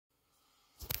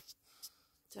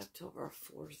It's October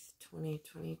 4th,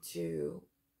 2022.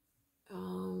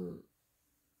 I'm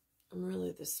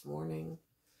really this morning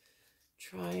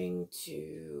trying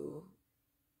to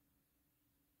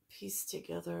piece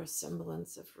together a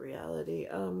semblance of reality.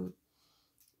 The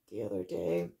other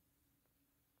day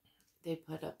they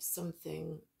put up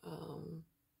something, now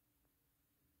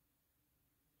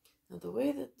the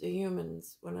way that the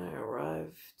humans, when I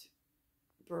arrived,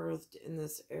 birthed in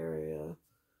this area,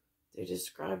 they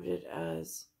described it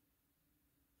as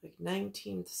like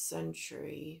 19th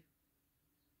century,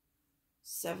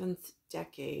 7th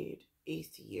decade,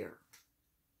 8th year.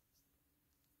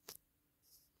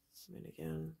 I mean,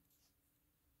 again,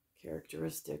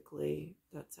 characteristically,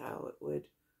 that's how it would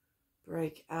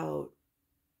break out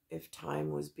if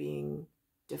time was being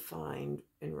defined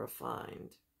and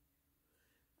refined,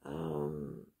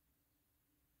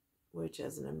 which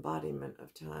as an embodiment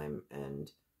of time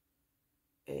and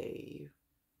a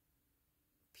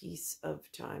piece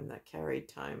of time that carried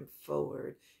time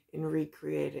forward in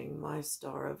recreating my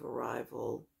star of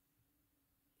arrival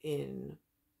in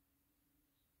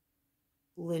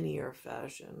linear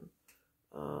fashion.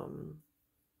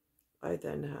 I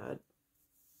then had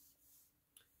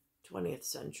 20th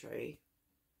century,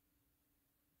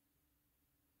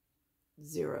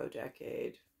 0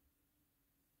 decade,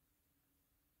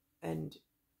 and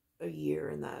a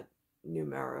year in that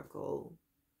numerical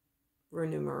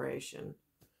remuneration,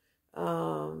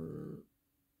 or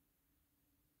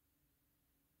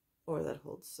that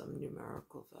holds some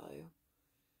numerical value.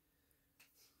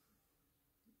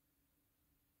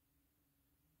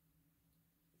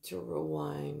 To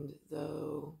rewind,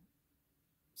 though,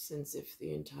 since if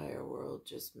the entire world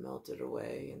just melted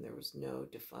away and there was no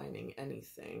defining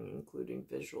anything, including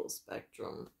visual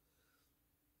spectrum,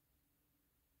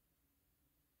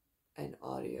 and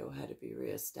audio had to be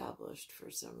reestablished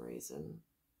for some reason.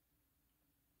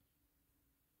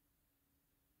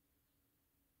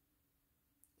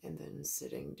 And then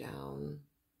sitting down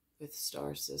with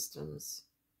star systems,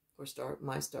 or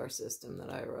my star system that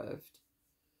I arrived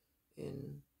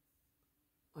in.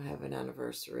 I have an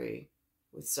anniversary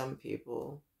with some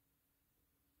people.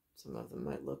 Some of them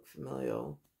might look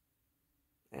familial,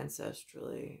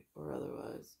 ancestrally or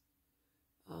otherwise.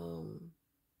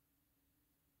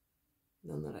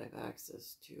 None that I have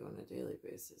access to on a daily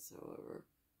basis, however.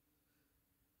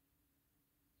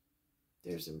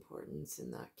 There's importance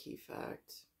in that key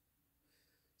fact.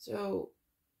 So,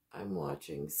 I'm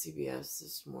watching CBS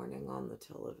this morning on the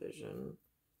television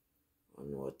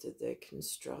on what did they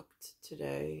construct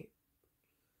today.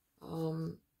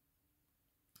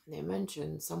 They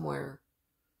mentioned somewhere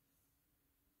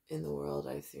in the world,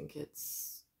 I think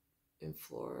it's in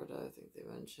Florida, I think they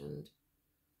mentioned,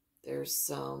 there's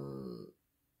some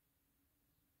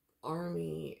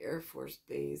Army Air Force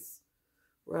Base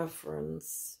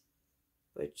reference,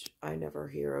 which I never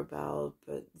hear about,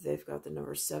 but they've got the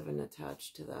number 7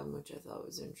 attached to them, which I thought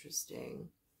was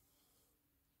interesting.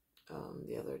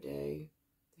 The other day,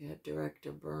 they had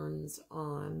Director Burns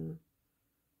on,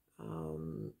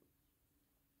 and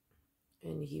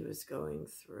he was going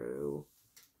through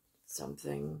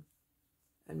something,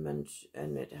 and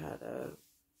it had a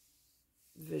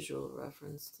visual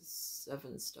reference to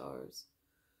 7 stars.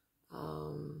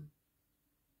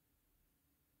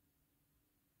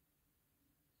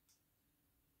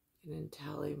 And in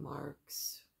tally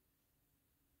marks,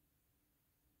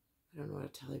 I don't know what a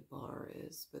tally bar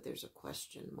is, but there's a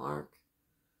question mark.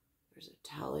 There's a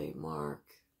tally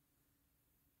mark.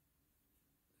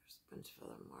 There's a bunch of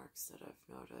other marks that I've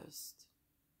noticed.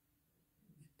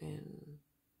 In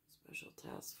Special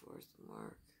Task Force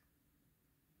mark.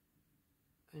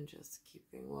 And just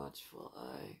keeping watchful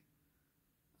eye.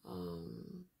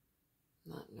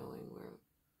 Not knowing where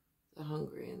the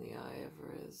hungry in the eye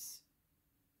ever is.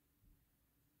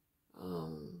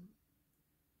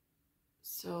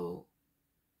 So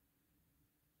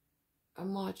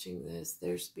I'm watching this.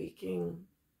 They're speaking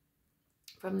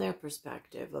from their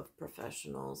perspective of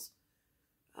professionals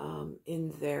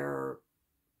in their,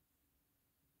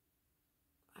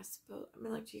 I suppose, I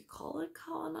mean, like, do you call it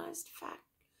colonized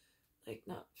like,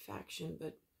 not faction,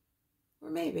 but, or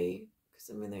maybe,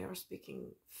 because, I mean, they are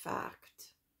speaking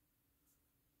fact.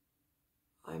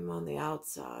 I'm on the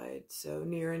outside, so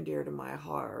near and dear to my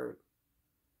heart,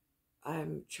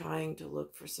 I'm trying to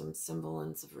look for some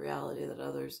semblance of reality that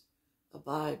others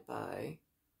abide by.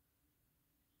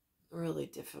 A really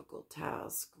difficult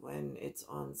task when it's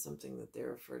on something that they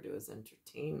refer to as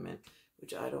entertainment,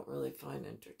 which I don't really find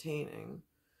entertaining.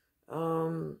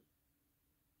 And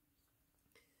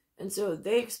so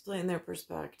they explain their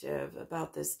perspective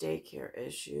about this daycare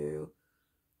issue.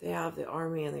 They they have the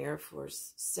Army and the Air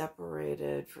Force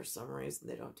separated for some reason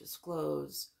they don't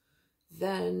disclose.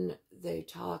 Then they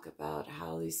talk about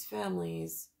how these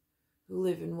families who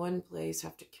live in one place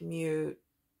have to commute.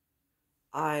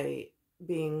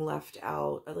 Being left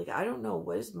out. Like, I don't know,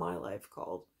 what is my life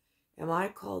called? Am I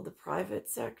called the private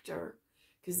sector?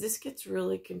 Because this gets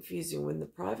really confusing when the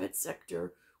private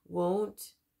sector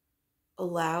won't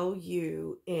allow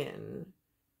you in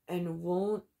and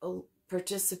won't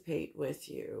participate with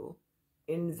you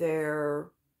in their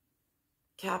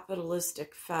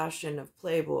capitalistic fashion of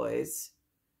playboys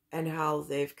and how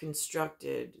they've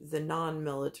constructed the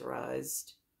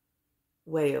non-militarized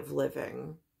way of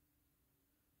living.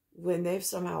 When they've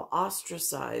somehow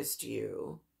ostracized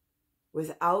you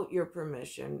without your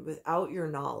permission, without your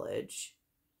knowledge,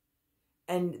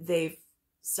 and they've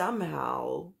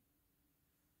somehow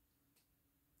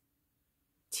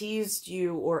teased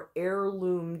you or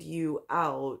heirloomed you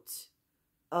out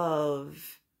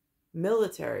of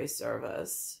military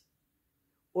service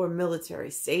or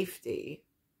military safety,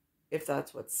 if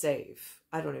that's what's safe.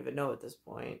 I don't even know at this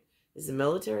point. Is the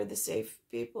military the safe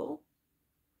people?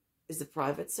 Is the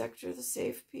private sector the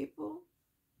safe people?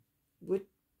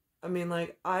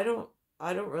 I don't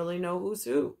really know who's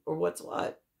who or what's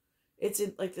what. It's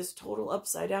like this total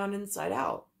upside down, inside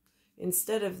out.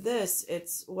 Instead of this,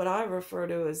 it's what I refer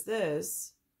to as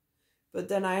this, but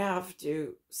then I have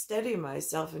to steady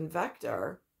myself in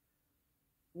vector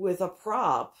with a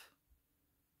prop,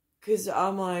 because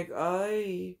I'm like,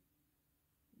 I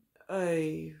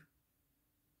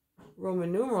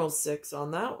Roman numeral 6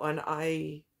 on that one.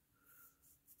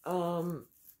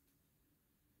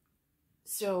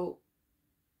 So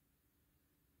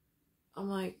I'm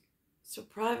like, so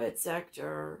private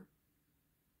sector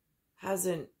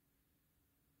hasn't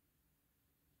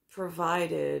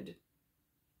provided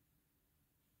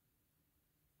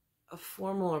a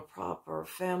formal or proper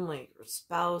family or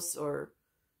spouse or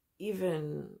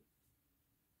even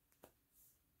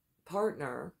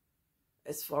partner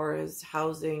as far as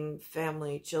housing,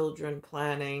 family, children,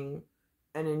 planning,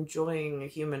 and enjoying a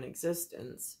human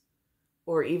existence,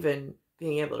 or even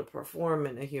being able to perform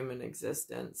in a human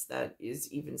existence that is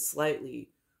even slightly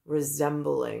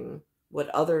resembling what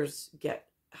others get,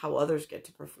 how others get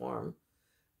to perform.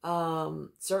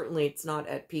 Certainly it's not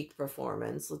at peak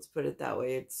performance, let's put it that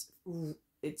way.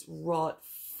 It's wrought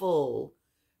full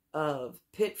of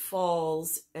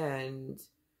pitfalls and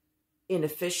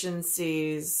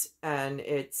inefficiencies, and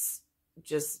it's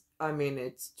just, for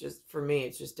me,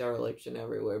 it's just dereliction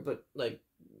everywhere, but like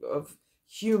of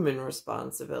human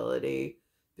responsibility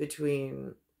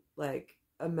between like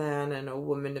a man and a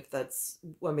woman, if that's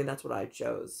what I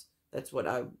chose. That's what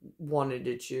I wanted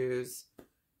to choose,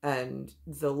 and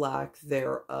the lack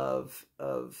thereof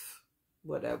of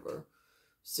whatever.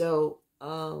 So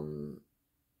I'm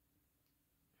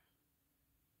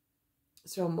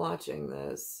watching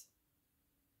this,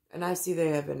 and I see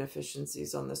they have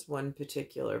inefficiencies on this one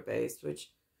particular base,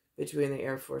 which between the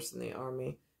Air Force and the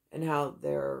Army, and how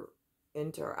they're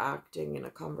interacting in a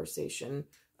conversation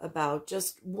about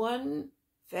just one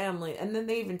family. And then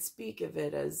they even speak of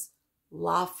it as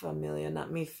La Familia,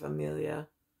 not Mi Familia.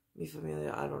 Mi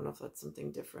Familia, I don't know if that's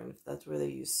something different, if that's where they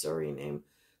use surname,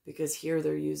 because here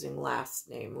they're using last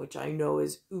name, which I know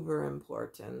is uber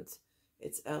important.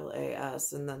 It's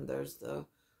LAS, and then there's the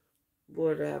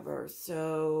whatever.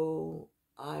 So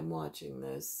I'm watching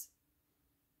this,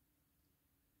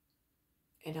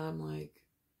 and I'm like,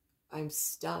 I'm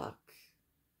stuck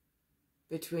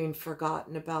between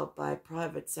forgotten about by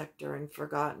private sector and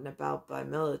forgotten about by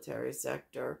military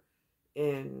sector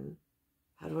in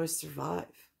how do I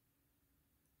survive?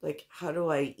 Like, how do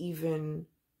I even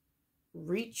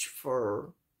reach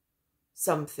for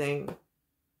something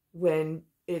when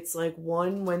it's like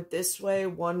one went this way,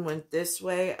 one went this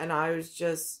way, and I was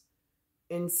just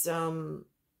in some,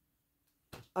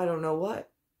 I don't know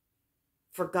what,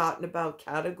 forgotten about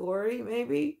category,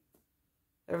 maybe?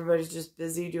 Everybody's just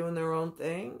busy doing their own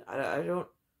thing. I don't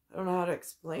know how to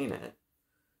explain it.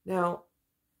 Now,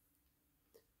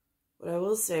 what I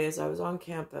will say is I was on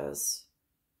campus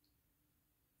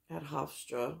at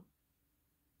Hofstra.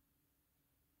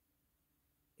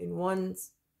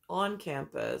 On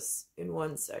campus, in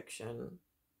one section,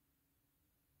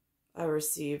 I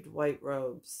received white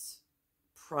robes,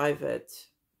 private,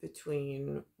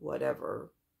 between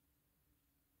whatever,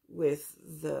 with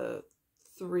the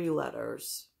 3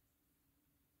 letters.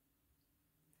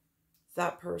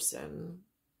 That person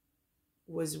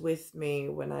was with me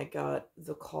when I got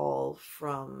the call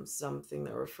from something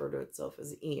that referred to itself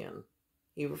as Ian.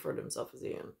 He referred to himself as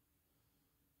Ian.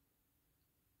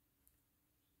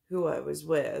 Who I was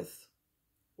with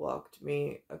walked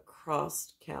me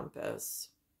across campus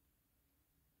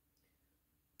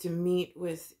to meet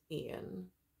with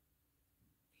Ian.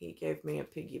 He gave me a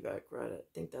piggyback ride. I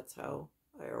think that's how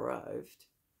I arrived.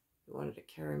 He wanted to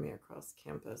carry me across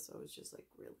campus. I was just like,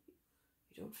 really?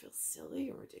 You don't feel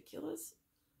silly or ridiculous?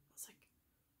 I was like,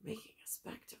 making a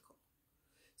spectacle.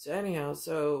 So anyhow,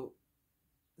 so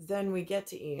then we get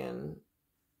to Ian,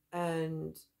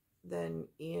 and then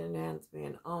Ian hands me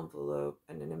an envelope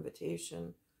and an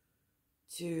invitation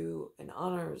to an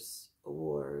honors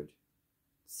award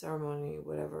ceremony,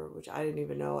 whatever, which I didn't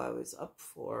even know I was up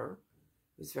for.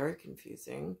 It was very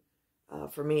confusing,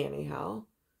 for me anyhow.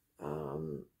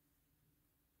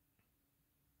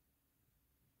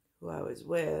 Who I was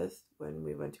with when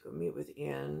we went to go meet with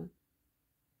Ian,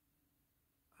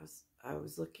 I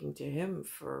was looking to him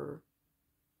for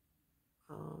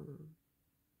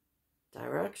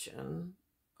direction.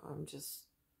 I'm just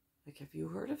like, have you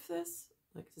heard of this?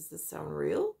 Like, does this sound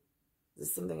real? Is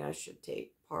this something I should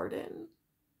take part in?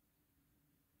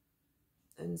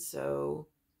 And so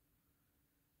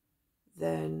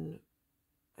then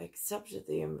I accepted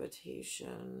the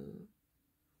invitation,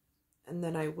 and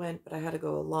then I went, but I had to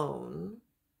go alone.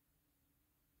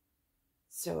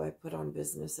 So I put on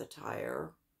business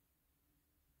attire.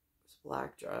 It was a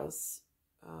black dress,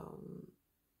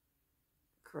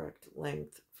 correct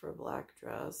length for a black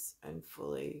dress, and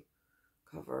fully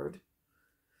covered.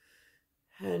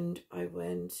 And I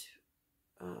went,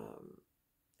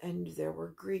 and there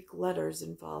were Greek letters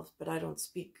involved, but I don't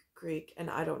speak Greek, and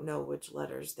I don't know which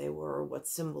letters they were or what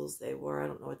symbols they were. I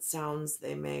don't know what sounds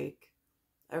they make.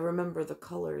 I remember the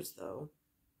colors, though.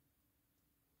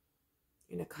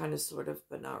 Kind of, sort of,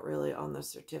 but not really on the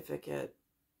certificate.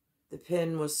 The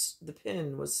pin was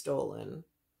stolen.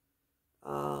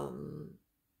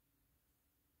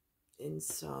 In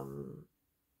some,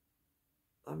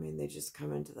 they just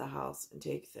come into the house and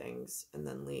take things and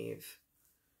then leave.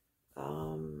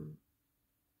 And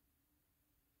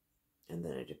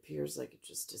then it appears like it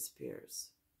just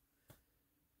disappears.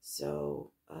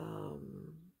 So,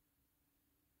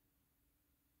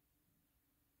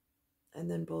 and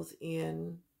then both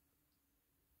Ian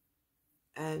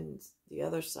and the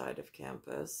other side of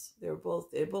campus, they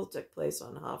both took place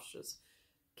on Hofstra's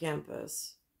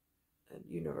campus at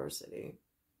university.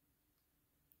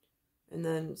 And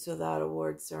then, so that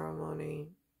award ceremony,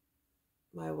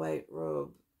 my white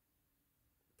robe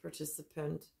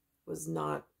participant was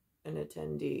not an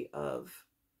attendee of,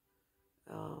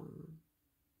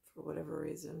 for whatever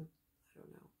reason, I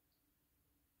don't know.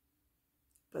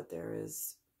 But there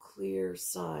is clear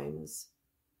signs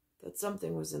that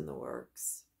something was in the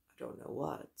works. I don't know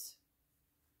what.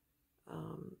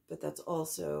 But that's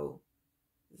also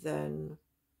then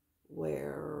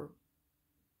where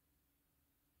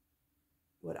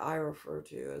what I refer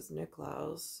to as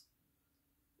Nicolaus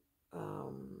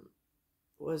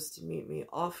was to meet me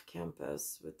off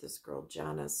campus with this girl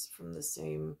Janice from the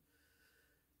same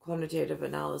quantitative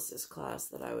analysis class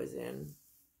that I was in.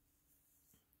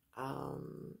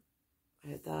 I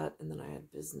had that, and then I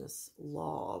had business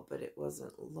law, but it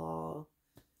wasn't law.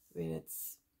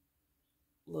 It's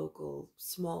local,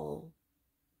 small,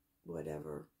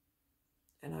 whatever.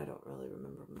 And I don't really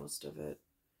remember most of it,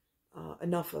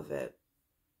 enough of it,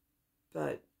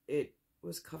 but it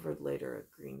was covered later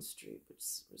at Green Street, which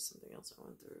was something else I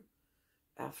went through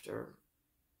after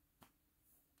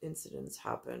incidents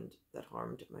happened that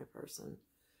harmed my person.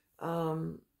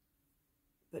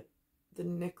 But the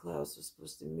Nicklaus was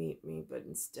supposed to meet me, but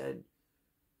instead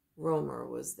Romer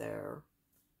was there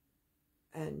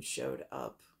and showed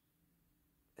up,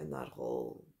 and that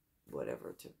whole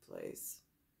whatever took place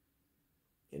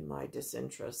in my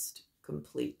disinterest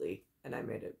completely, and I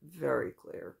made it very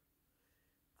clear.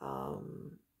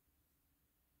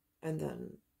 And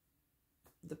then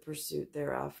the pursuit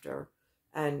thereafter,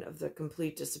 and of the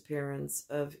complete disappearance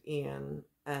of Ian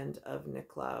and of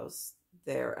Nicklaus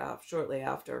thereafter, shortly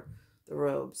after the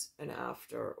robes, and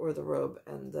after, or the robe,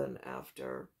 and then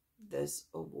after this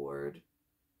award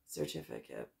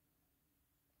certificate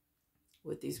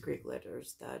with these Greek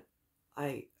letters that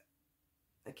I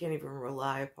can't even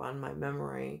rely upon my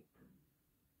memory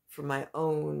for my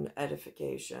own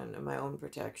edification and my own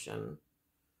protection,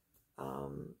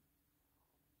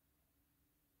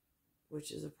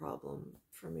 which is a problem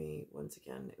for me, once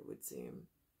again, it would seem.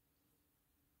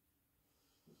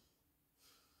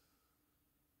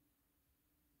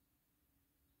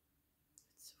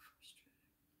 It's so frustrating.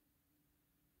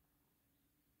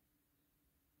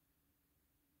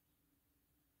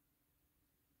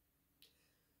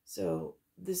 So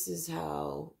this is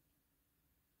how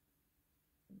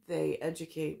they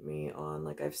educate me on,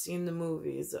 like, I've seen the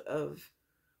movies of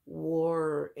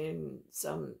war in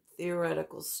some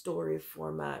theoretical story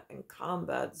format and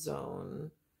combat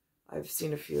zone. I've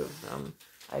seen a few of them.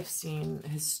 I've seen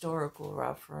historical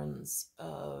reference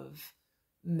of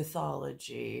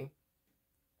mythology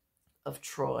of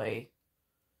Troy.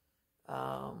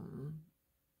 I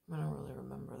don't really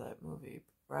remember that movie.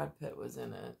 Brad Pitt was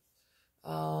in it.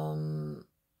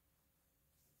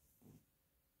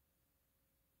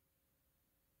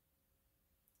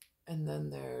 And then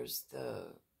there's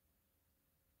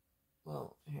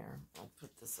well, here, I'll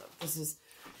put this up.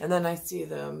 And then I see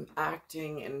them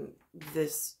acting in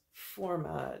this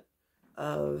format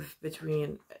of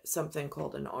between something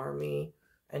called an army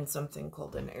and something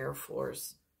called an air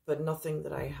force, but nothing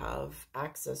that I have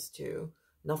access to,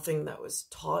 nothing that was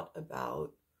taught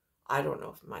about. I don't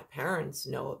know if my parents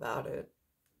know about it.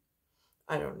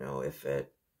 I don't know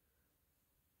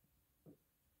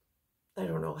I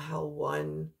don't know how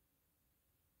one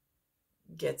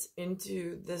gets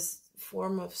into this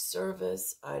form of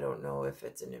service. I don't know if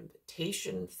it's an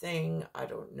invitation thing. I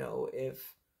don't know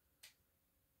if,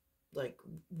 like,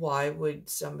 why would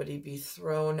somebody be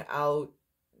thrown out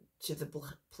to the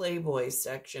Playboy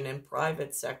section and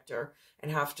private sector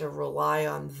and have to rely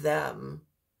on them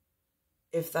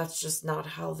if that's just not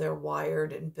how they're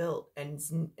wired and built? And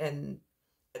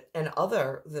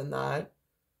other than that,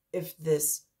 if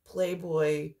this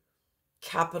Playboy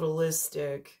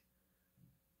capitalistic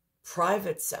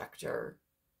private sector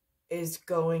is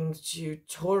going to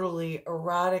totally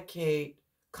eradicate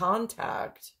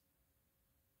contact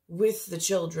with the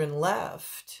children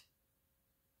left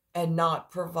and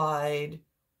not provide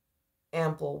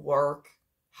ample work,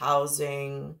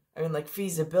 housing, I mean, like,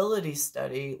 feasibility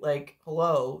study, like,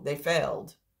 hello, they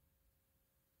failed.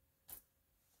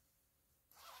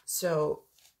 So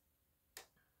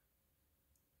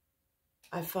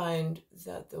I find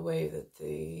that the way that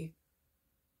the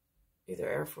either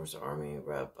Air Force or Army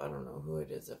rep, I don't know who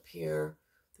it is up here,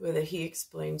 the way that he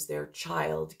explains their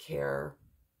child care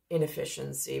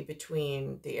inefficiency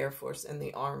between the Air Force and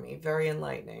the Army, very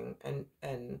enlightening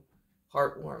and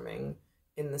heartwarming,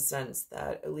 in the sense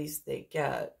that at least they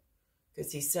get,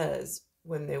 because he says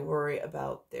when they worry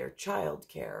about their child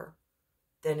care,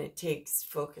 then it takes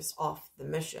focus off the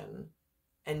mission,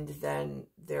 and then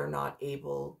they're not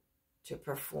able to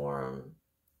perform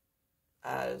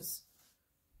as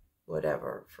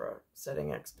whatever for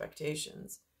setting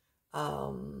expectations.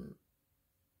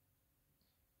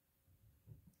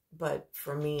 But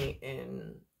for me,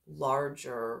 in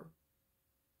larger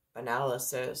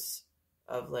analysis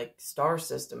of, like, star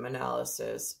system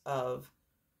analysis of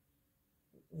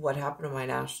what happened to my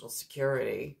national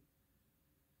security,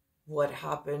 what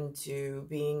happened to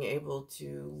being able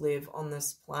to live on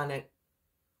this planet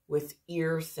with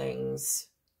ear things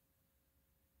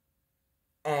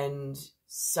and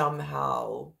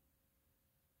somehow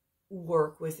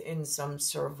work within some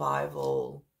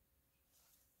survival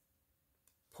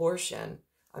portion.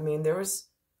 I mean,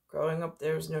 growing up,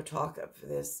 there was no talk of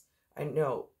this. I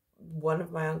know one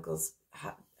of my uncles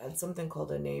had something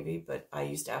called a Navy, but I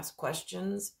used to ask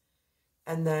questions,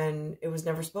 and then it was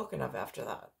never spoken of after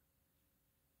that.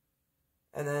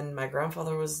 And then my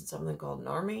grandfather was in something called an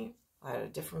Army. I had a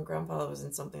different grandfather who was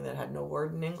in something that had no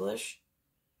word in English.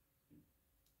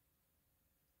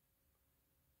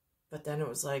 But then it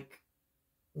was, like,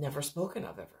 never spoken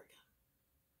of ever again.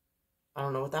 I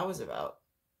don't know what that was about.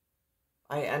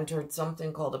 I entered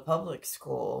something called a public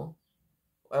school,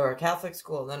 or a Catholic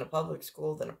school, then a public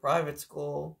school, then a private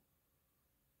school,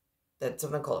 then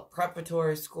something called a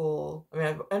preparatory school. I mean,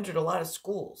 I've entered a lot of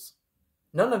schools.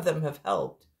 None of them have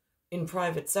helped in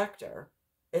private sector.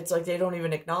 It's like they don't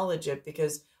even acknowledge it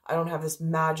because I don't have this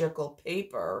magical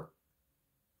paper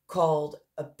called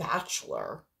a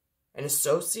bachelor, an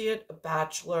associate, a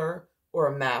bachelor, or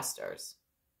a master's.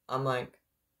 I'm like,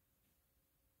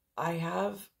 I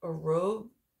have a robe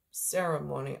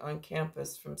ceremony on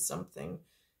campus from something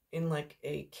in, like,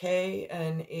 a K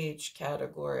and H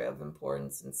category of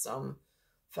importance in some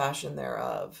fashion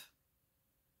thereof,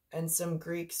 and some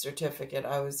Greek certificate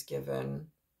I was given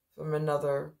from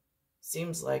another,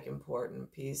 seems like,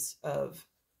 important piece of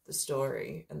the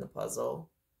story and the puzzle.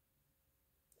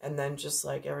 And then, just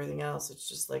like everything else, it's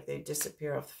just like they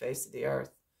disappear off the face of the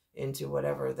earth into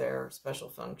whatever their special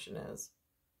function is.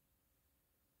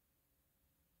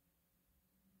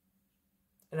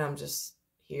 And I'm just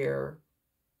here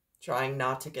trying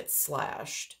not to get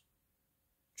slashed,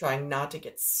 trying not to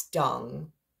get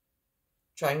stung,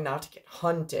 trying not to get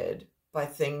hunted by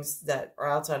things that are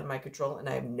outside of my control, and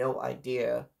I have no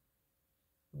idea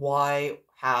why,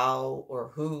 how,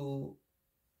 or who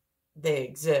they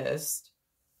exist.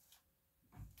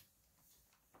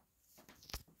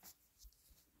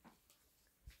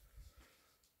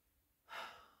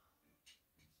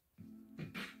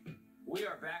 We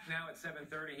are back now at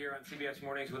 7:30 here on CBS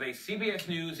Mornings with a CBS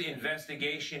News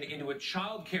investigation into a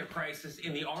child care crisis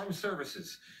in the armed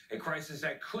services, a crisis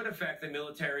that could affect the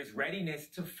military's readiness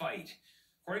to fight.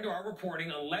 According to our reporting,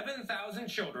 11,000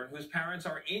 children whose parents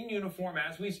are in uniform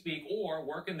as we speak or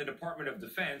work in the Department of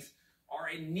Defense are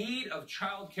in need of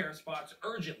child care spots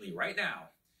urgently right now.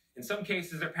 In some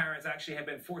cases, their parents actually have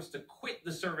been forced to quit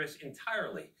the service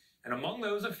entirely. And among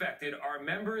those affected are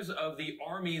members of the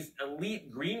Army's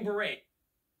elite Green Beret.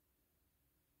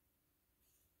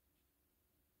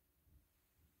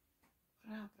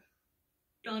 What happened?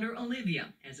 Daughter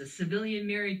Olivia as a civilian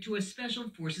married to a Special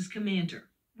Forces commander.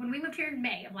 When we moved here in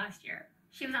May of last year,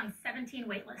 she was on 17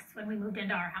 wait lists when we moved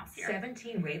into our house here.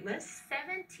 17 wait lists?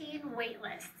 17 wait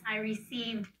lists. I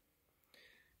received...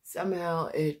 Somehow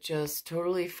it just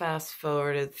totally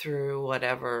fast-forwarded through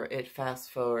whatever it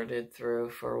fast-forwarded through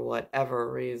for whatever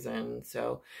reason.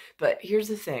 So, but here's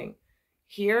the thing.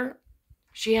 Here,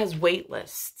 she has wait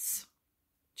lists.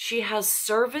 She has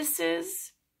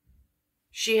services.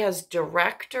 She has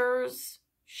directors.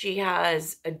 She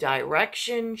has a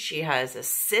direction. She has a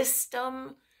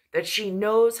system that she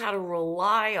knows how to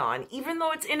rely on. Even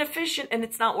though it's inefficient and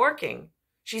it's not working,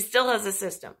 she still has a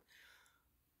system.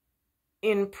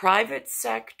 In private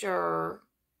sector,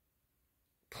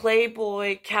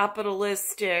 playboy,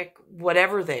 capitalistic,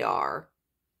 whatever they are,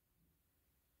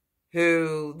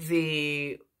 who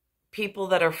the people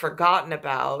that are forgotten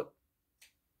about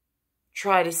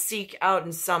try to seek out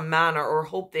in some manner or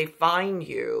hope they find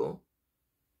you,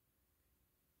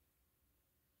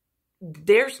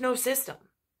 there's no system.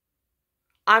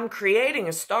 I'm creating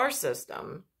a star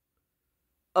system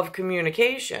of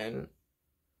communication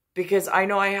because I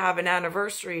know I have an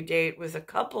anniversary date with a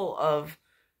couple of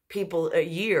people a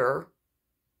year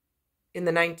in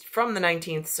from the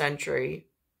 19th century.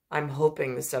 I'm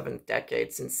hoping the 7th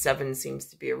decade, since 7 seems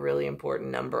to be a really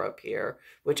important number up here,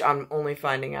 which I'm only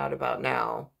finding out about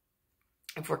now,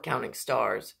 if we're counting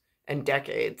stars, and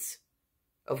decades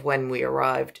of when we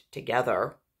arrived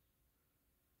together.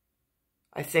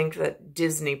 I think that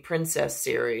Disney princess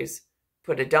series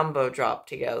put a Dumbo drop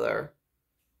together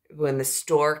when the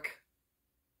stork,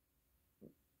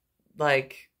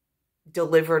 like,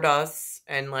 delivered us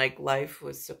and, like, life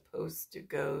was supposed to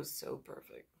go so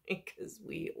perfectly because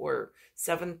we were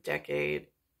 7th decade,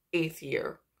 8th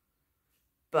year.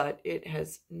 But it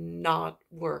has not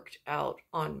worked out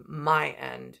on my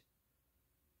end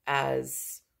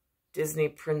as Disney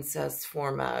princess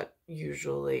format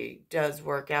usually does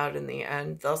work out in the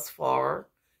end. Thus far,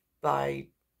 by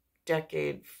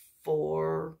decade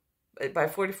 4, by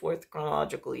 44th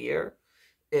chronological year,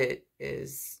 it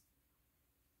is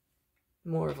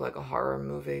more of like a horror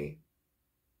movie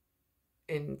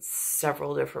in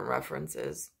several different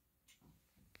references.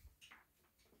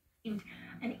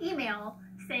 An email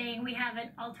saying we have an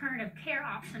alternative care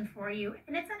option for you,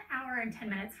 and it's an hour and 10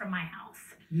 minutes from my house.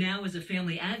 Now, as a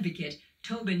family advocate,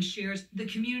 Tobin shares the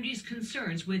community's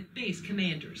concerns with base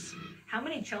commanders. How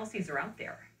many Chelseas are out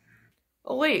there?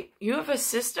 Oh, wait, you have a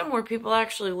system where people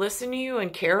actually listen to you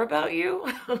and care about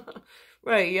you?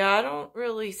 Right, yeah, I don't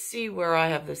really see where I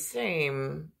have the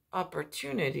same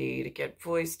opportunity to get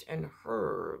voiced and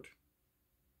heard.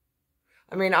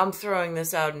 I mean, I'm throwing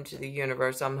this out into the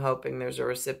universe. I'm hoping there's a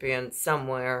recipient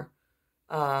somewhere,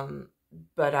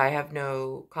 but I have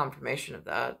no confirmation of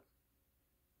that.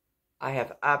 I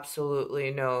have absolutely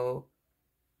no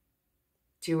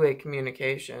two-way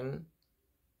communication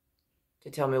to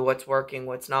tell me what's working,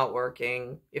 what's not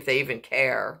working, if they even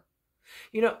care.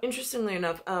 You know, interestingly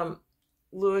enough,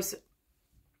 Lewis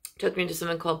took me to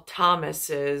something called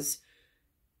Thomas's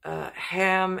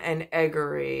Ham and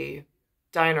Eggery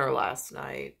Diner last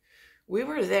night. We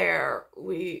were there,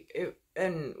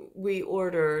 and we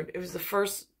ordered, it was the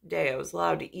first day I was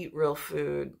allowed to eat real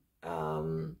food,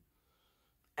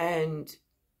 and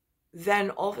then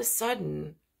all of a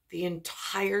sudden, the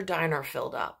entire diner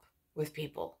filled up with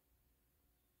people.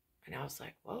 And I was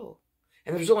like, whoa.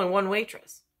 And there was only one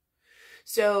waitress.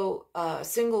 So a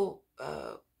single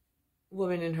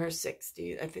woman in her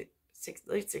 60s, I think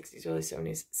late 60s, early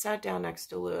 70s, sat down next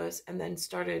to Lewis and then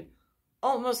started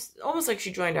almost like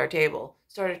she joined our table,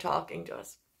 started talking to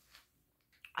us.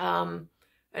 And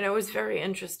it was very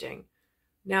interesting.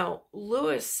 Now,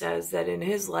 Lewis says that in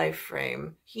his life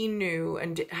frame, he knew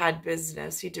and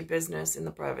he did business in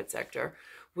the private sector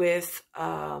with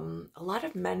a lot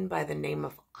of men by the name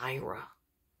of Ira,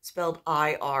 spelled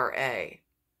I-R-A,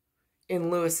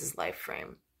 in Lewis's life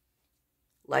frame.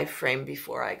 life frame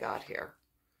before I got here.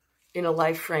 In a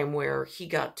life frame where he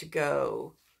got to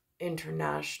go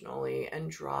internationally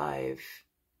and drive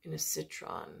in a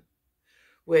Citroen,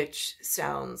 which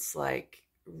sounds like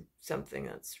something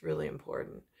that's really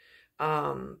important.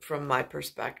 From my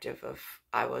perspective of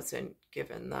I wasn't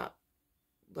given that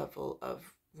level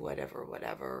of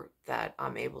whatever that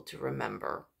I'm able to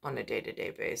remember on a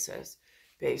day-to-day basis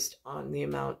based on the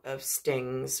amount of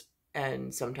stings,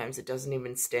 and sometimes it doesn't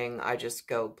even sting. I just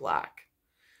go black.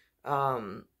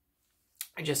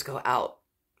 I just go out.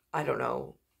 I don't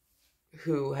know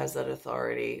who has that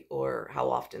authority or how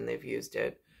often they've used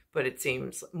it, but it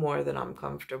seems more than I'm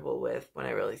comfortable with when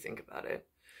I really think about it.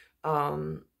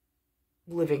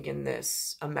 Living in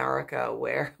this America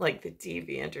where like the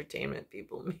TV entertainment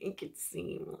people make it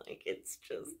seem like it's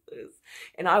just this.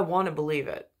 And I want to believe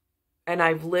it. And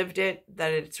I've lived it,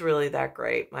 that it's really that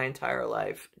great my entire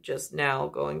life. Just now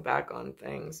going back on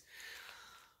things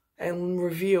and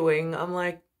reviewing, I'm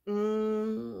like,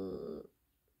 and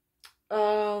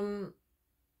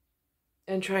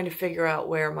trying to figure out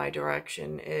where my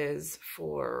direction is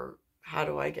for how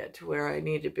do I get to where I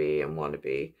need to be and want to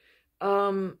be.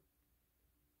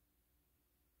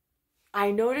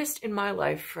 I noticed in my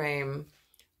life frame,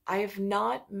 I have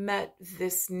not met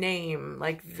this name,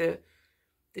 like the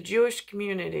Jewish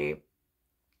community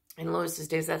in Lewis's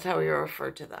days, that's how we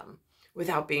refer to them,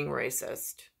 without being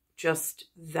racist. Just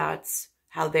that's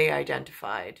how they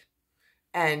identified.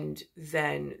 And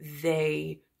then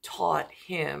they taught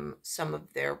him some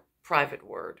of their private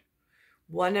word.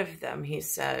 One of them, he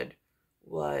said,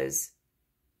 was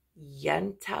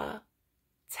Yenta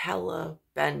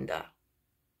Telebenda.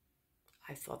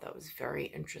 I thought that was very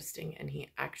interesting, and he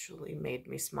actually made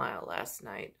me smile last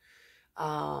night.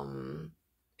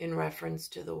 In reference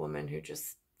to the woman who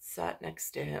just sat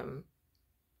next to him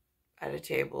at a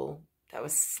table that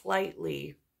was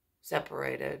slightly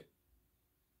separated.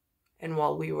 And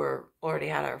while we already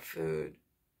had our food,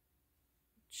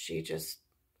 she just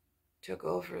took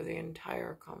over the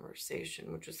entire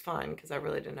conversation, which was fine because I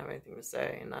really didn't have anything to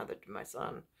say, and neither did my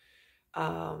son.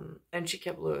 And she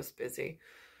kept Lewis busy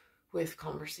with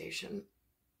conversation.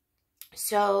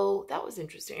 So that was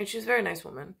interesting. And she was a very nice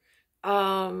woman.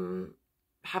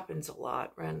 Happens a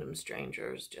lot. Random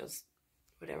strangers, just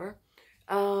whatever.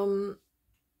 And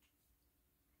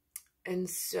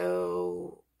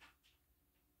so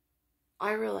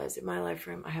I realized in my life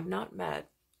frame, I have not met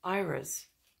Iris.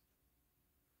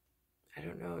 I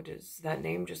don't know, does that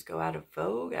name just go out of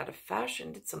vogue, out of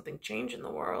fashion? Did something change in the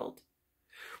world?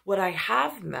 What I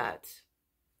have met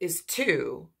is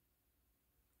two,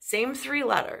 same three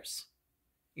letters.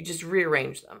 You just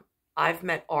rearrange them. I've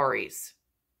met Aries,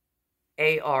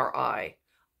 A-R-I.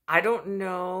 I don't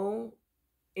know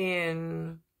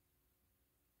in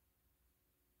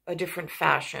a different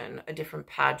fashion, a different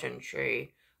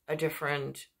pageantry, a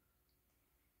different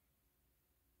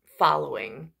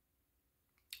following,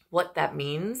 what that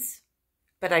means,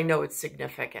 but I know it's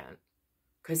significant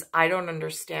because I don't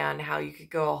understand how you could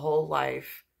go a whole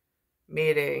life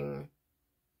meeting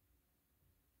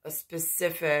a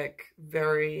specific,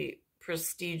 very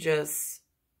prestigious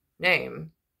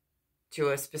name to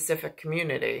a specific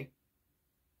community,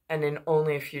 and in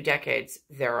only a few decades,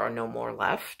 there are no more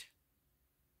left.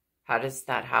 How does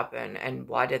that happen, and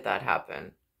why did that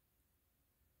happen?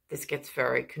 This gets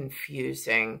very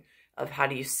confusing of how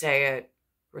do you say it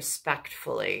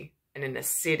respectfully and in a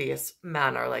serious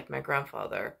manner, like my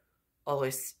grandfather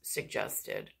always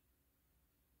suggested.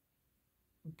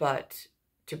 But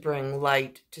to bring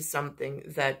light to something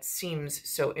that seems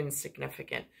so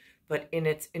insignificant, but in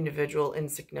its individual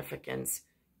insignificance,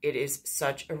 it is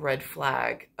such a red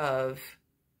flag of,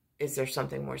 is there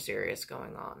something more serious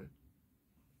going on?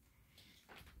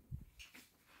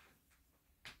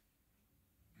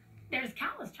 There's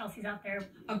countless Chelseas out there.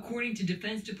 According to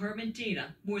Defense Department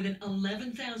data, more than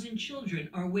 11,000 children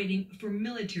are waiting for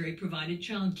military-provided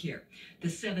childcare. The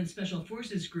 7th Special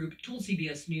Forces Group told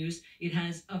CBS News it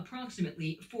has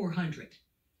approximately 400.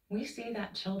 We see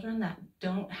that children that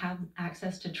don't have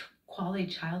access to quality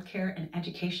childcare and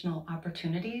educational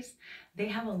opportunities, they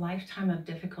have a lifetime of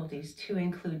difficulties to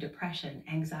include depression,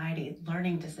 anxiety,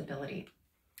 learning disability.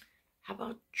 How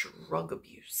about drug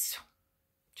abuse?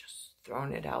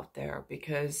 Throwing it out there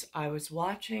because I was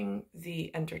watching the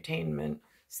entertainment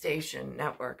station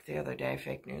network the other day,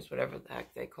 fake news, whatever the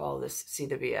heck they call this, see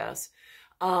the BS,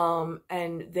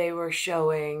 and they were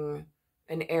showing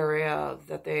an area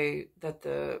that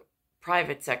the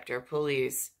private sector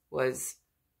police was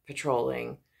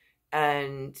patrolling,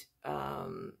 and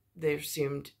there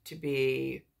seemed to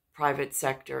be private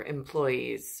sector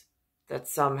employees that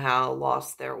somehow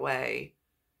lost their way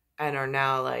and are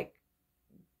now like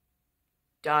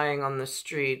dying on the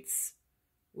streets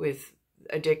with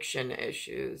addiction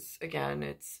issues.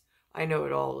 Again, I know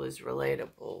it all is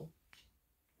relatable.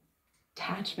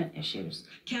 Attachment issues.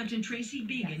 Captain Tracy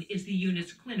Began is the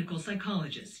unit's clinical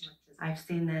psychologist. I've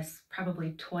seen this,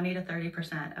 probably 20 to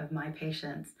 30% of my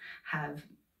patients have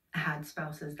had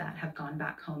spouses that have gone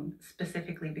back home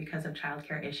specifically because of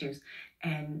childcare issues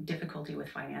and difficulty with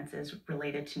finances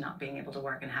related to not being able to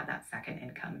work and have that second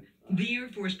income. The Air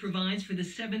Force provides for the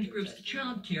 7th group's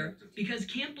childcare because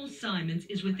Campbell Simons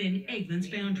is within Eglin's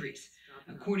boundaries.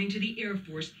 According to the Air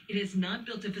Force, it has not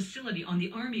built a facility on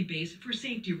the Army base for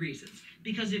safety reasons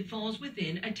because it falls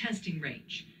within a testing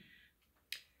range.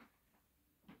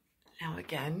 Now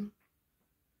again,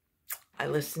 I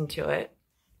listened to it.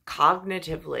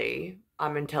 Cognitively,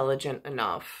 I'm intelligent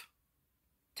enough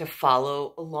to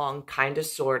follow along kind of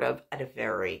sort of at a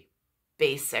very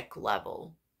basic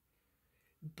level.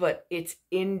 But its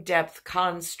in-depth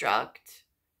construct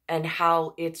and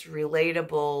how it's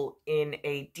relatable in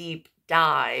a deep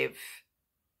dive,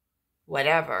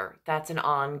 whatever, that's an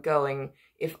ongoing,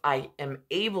 if I am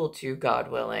able to, God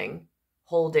willing,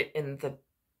 hold it in the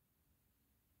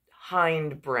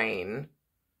hindbrain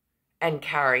and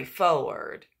carry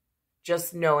forward,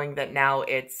 just knowing that now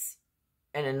it's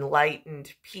an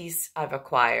enlightened piece I've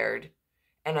acquired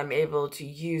and I'm able to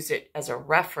use it as a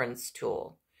reference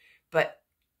tool. But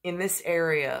in this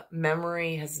area,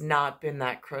 memory has not been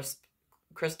that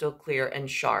crystal clear and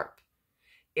sharp.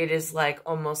 It is like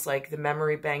almost like the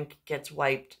memory bank gets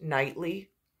wiped nightly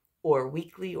or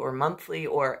weekly or monthly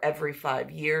or every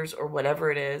 5 years or whatever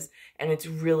it is. And it's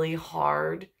really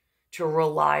hard to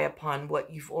rely upon what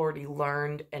you've already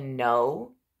learned and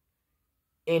know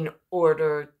in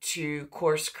order to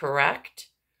course correct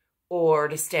or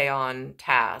to stay on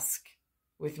task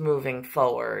with moving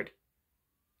forward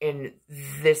in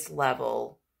this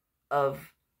level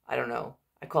of, I don't know,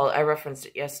 I referenced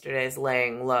it yesterday as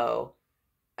laying low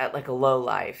at like a low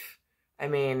life. I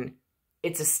mean,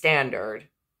 it's a standard.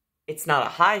 It's not a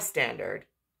high standard,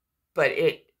 but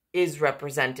it is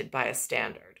represented by a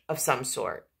standard of some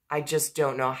sort. I just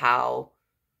don't know how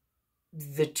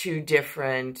the two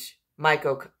different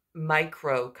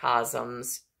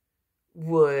microcosms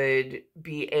would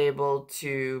be able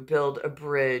to build a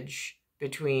bridge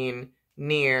between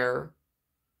near,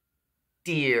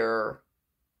 dear,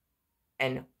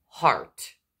 and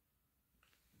heart.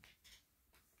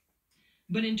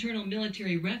 But internal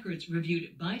military records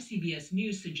reviewed by CBS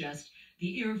News suggest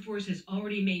the Air Force has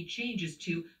already made changes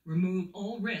to remove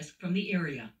all risk from the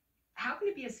area. How can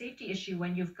it be a safety issue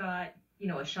when you've got,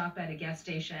 a shop at a gas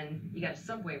station, you got a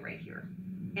Subway right here,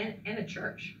 and a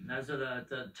church? Those are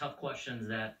the tough questions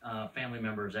that family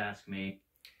members ask me.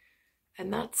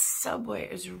 And that Subway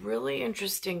is really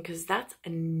interesting because that's a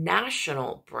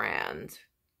national brand,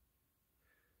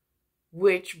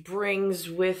 which brings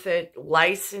with it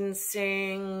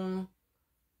licensing,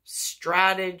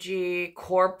 strategy,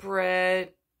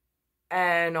 corporate,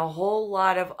 and a whole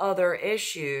lot of other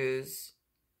issues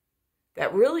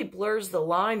that really blurs the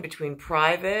line between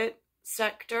private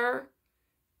sector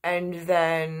and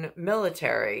then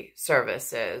military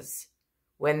services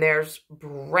when there's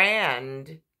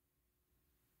brand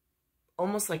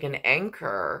almost like an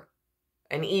anchor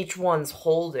and each one's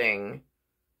holding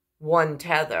one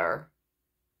tether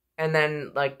and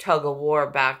then like tug of war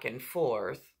back and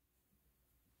forth.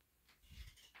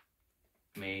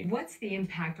 What's the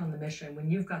impact on the mission when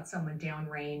you've got someone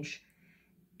downrange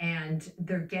and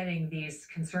they're getting these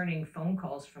concerning phone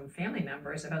calls from family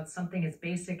members about something as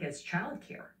basic as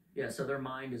childcare? Yeah, so their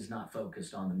mind is not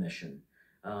focused on the mission,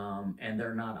 and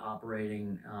they're not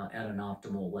operating at an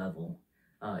optimal level.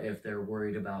 If they're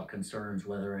worried about concerns,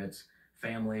 whether it's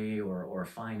family or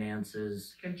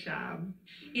finances. Good job.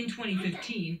 In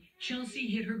 2015, Chelsea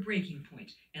hit her breaking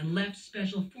point and left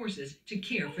Special Forces to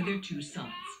care for their 2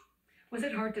 sons. Was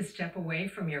it hard to step away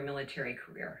from your military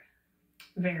career?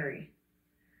 Very.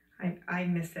 I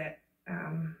miss it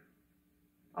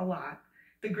a lot.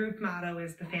 The group motto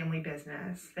is the family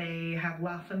business. They have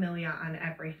La Familia on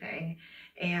everything.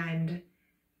 And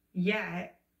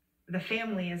yet, the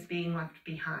family is being left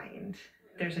behind.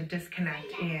 There's a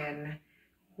disconnect in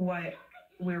what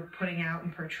we're putting out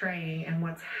and portraying and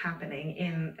what's happening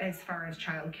in as far as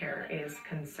childcare is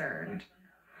concerned.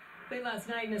 Late last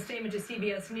night, in a statement to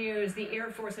CBS News, the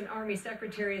Air Force and Army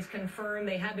secretaries confirmed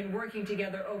they have been working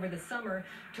together over the summer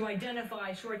to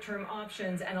identify short-term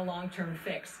options and a long-term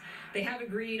fix. They have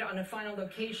agreed on a final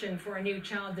location for a new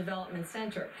child development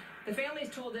center. The families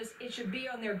told us it should be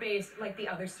on their base like the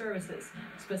other services.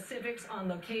 Specifics on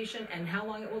location and how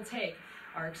long it will take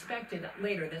are expected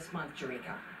later this month,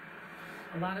 Jerika.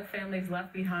 A lot of families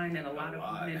left behind and a lot of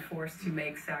women forced to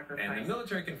make sacrifices. And the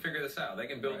military can figure this out. They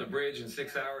can build a bridge in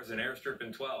 6 hours, an airstrip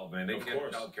in 12, and they can get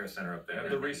a child care center up there.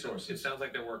 The resources. It sounds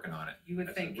like they're working on it. You would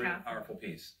That's think, a really Catherine. powerful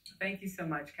piece. Thank you so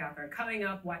much, Catherine. Coming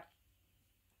up, what?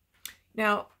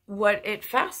 Now, what it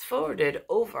fast forwarded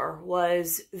over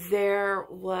was there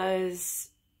was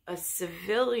a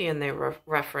civilian, they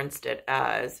referenced it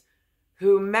as,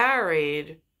 who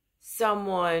married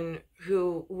someone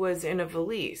who was in a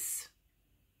valise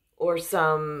or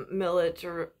some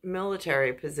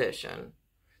military position.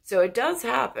 So it does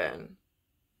happen.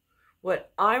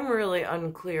 What I'm really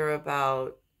unclear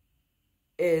about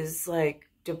is like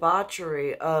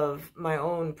debauchery of my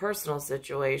own personal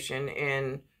situation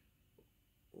in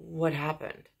what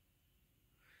happened.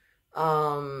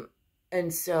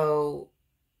 And so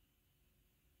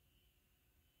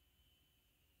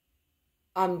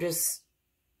I'm just,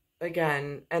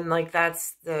 again, and like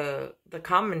that's the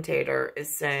commentator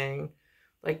is saying,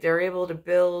 like they're able to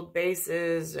build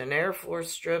bases and Air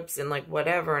Force strips and like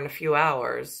whatever in a few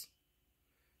hours.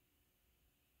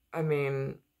 I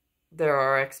mean, there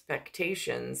are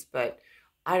expectations, but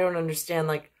I don't understand,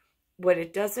 like, what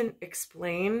it doesn't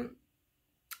explain,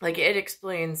 like, it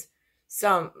explains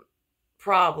some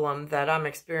problem that I'm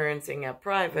experiencing at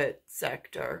private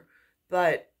sector,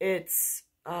 but it's,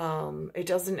 it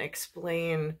doesn't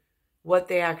explain what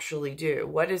they actually do.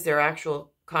 What is their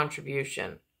actual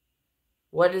contribution?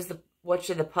 What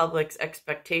should the public's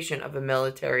expectation of a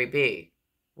military be?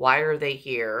 Why are they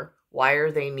here? Why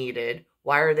are they needed?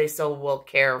 Why are they so well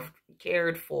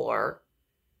cared for?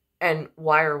 And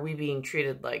why are we being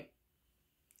treated like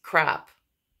crap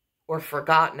or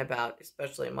forgotten about,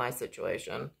 especially in my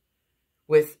situation,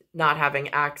 with not having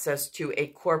access to a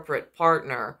corporate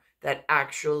partner that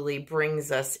actually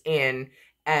brings us in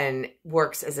and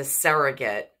works as a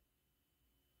surrogate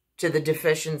to the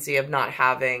deficiency of not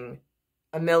having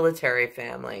a military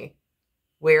family?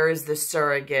 Where is the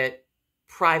surrogate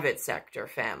private sector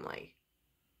family?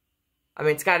 I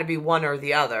mean, it's got to be one or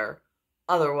the other.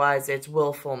 Otherwise, it's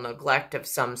willful neglect of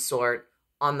some sort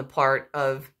on the part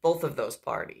of both of those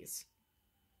parties.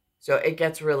 So it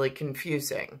gets really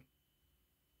confusing.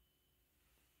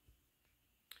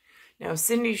 Now,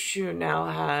 Cindy Shu now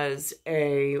has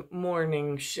a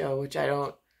morning show, which I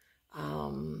don't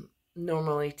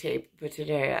normally tape, but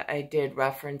today I did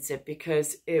reference it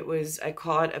because it was, I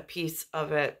caught a piece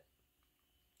of it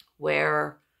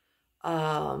where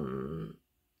Drew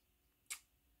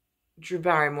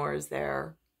Barrymore is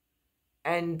there,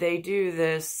 and they do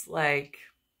this, like,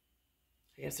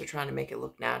 I guess they're trying to make it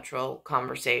look natural,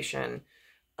 conversation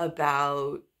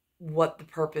about what the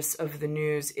purpose of the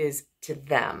news is to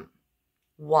them,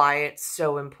 why it's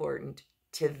so important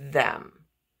to them,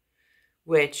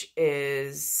 which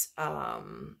is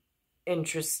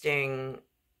interesting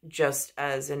just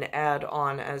as an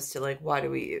add-on as to, like, why do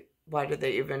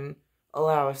they even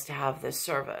allow us to have this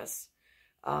service?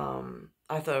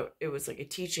 I thought it was like a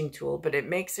teaching tool, but it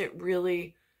makes it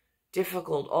really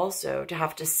difficult also to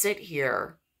have to sit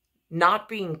here, not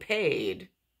being paid,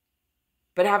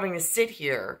 but having to sit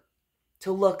here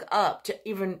to look up, to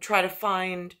even try to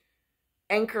find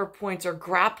anchor points or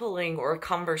grappling or a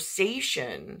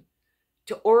conversation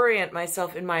to orient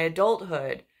myself in my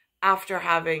adulthood after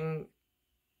having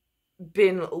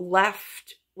been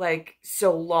left like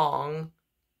so long,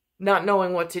 not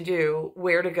knowing what to do,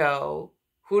 where to go,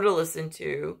 who to listen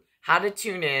to, how to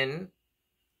tune in.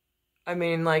 I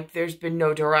mean, like, there's been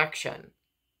no direction.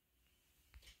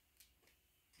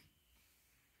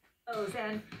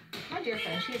 And my dear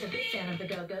friend, she is a big fan of the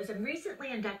Go-Go's and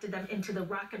recently inducted them into the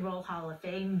Rock and Roll Hall of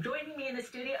Fame. Joining me in the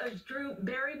studio is Drew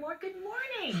Barrymore. Good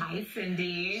morning. Hi,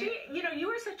 Cindy. You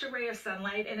are such a ray of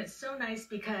sunlight, and it's so nice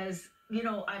because,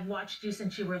 I've watched you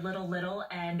since you were little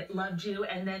and loved you,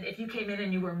 and then if you came in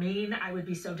and you were mean, I would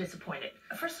be so disappointed.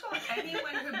 First of all,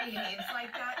 anyone who behaves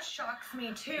like that shocks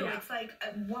me too. Yeah. It's like,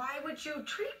 why would you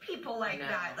treat people like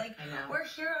that? Like, we're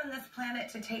here on this planet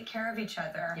to take care of each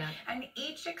other. Yeah. And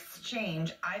each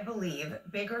exchange, I believe,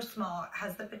 big or small,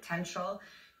 has the potential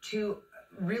to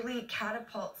really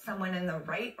catapult someone in the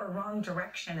right or wrong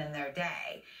direction in their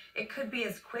day. It could be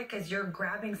as quick as you're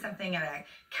grabbing something at a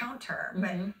counter,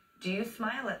 but do you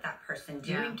smile at that person?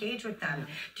 Do you engage with them?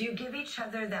 Do you give each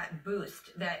other that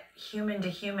boost that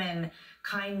human-to-human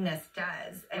kindness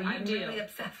does? And I'm really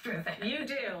obsessed with it. You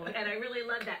do, and I really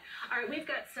love that. All right, we've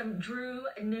got some Drew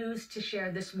news to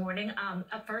share this morning.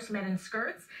 Up first, Men in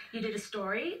Skirts. You did a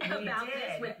story about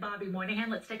this with Bobby Moynihan.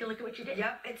 Let's take a look at what you did.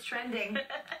 Yep, it's trending.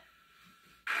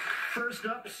 First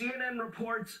up, CNN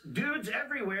reports dudes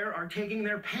everywhere are taking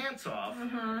their pants off.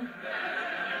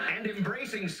 And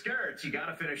embracing skirts. You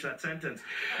gotta finish that sentence.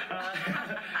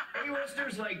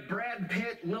 A-listers like Brad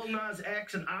Pitt, Lil Nas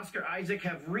X, and Oscar Isaac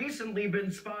have recently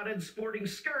been spotted sporting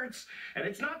skirts, and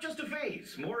it's not just a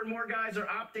phase. More and more guys are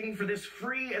opting for this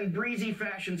free and breezy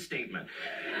fashion statement.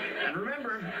 And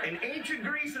remember, in ancient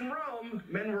Greece and Rome,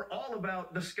 men were all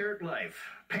about the skirt life.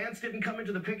 Pants didn't come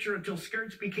into the picture until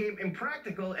skirts became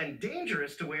impractical and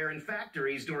dangerous to wear in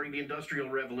factories during the Industrial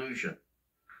Revolution.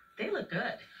 They look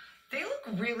good. They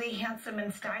look really handsome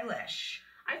and stylish.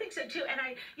 I think so too. And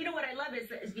you know what I love is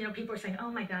that, you know, people are saying, oh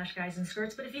my gosh, guys in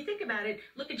skirts. But if you think about it,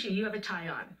 look at you, you have a tie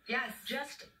on. Yes.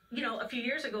 Just, you know, a few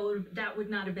years ago, that would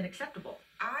not have been acceptable.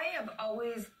 I have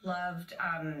always loved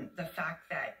the fact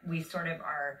that we sort of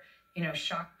are, you know,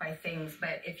 shocked by things.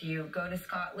 But if you go to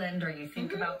Scotland or you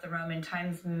think about the Roman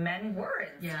times, men were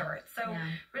in skirts. So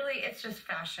really, it's just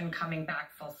fashion coming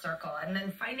back full circle. And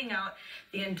then finding out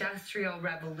the Industrial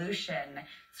Revolution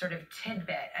sort of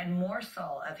tidbit and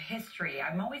morsel of history.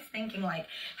 I'm always thinking, like,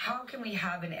 how can we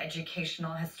have an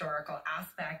educational historical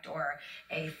aspect or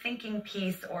a thinking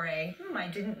piece or a, I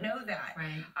didn't know that.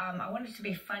 Right. I want it to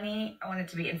be funny. I want it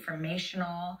to be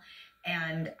informational.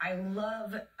 And I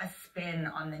love a spin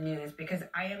on the news because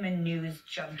I am a news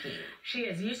junkie. She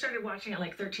is. You started watching at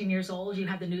like 13 years old. You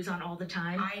had the news on all the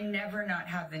time. I never not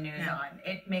have the news on.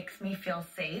 It makes me feel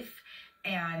safe.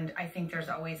 And I think there's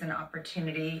always an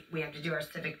opportunity. We have to do our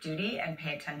civic duty and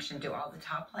pay attention to all the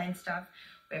top line stuff.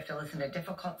 We have to listen to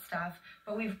difficult stuff.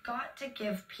 But we've got to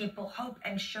give people hope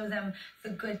and show them the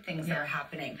good things that are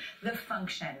happening. The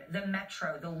function, the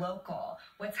metro, the local,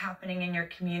 what's happening in your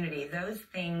community. Those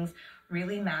things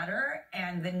really matter.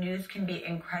 And the news can be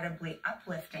incredibly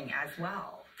uplifting as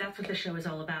well. That's what the show is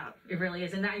all about. It really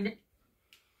is. And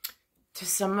to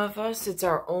some of us, it's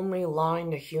our only line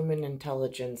to human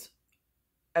intelligence.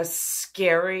 As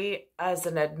scary as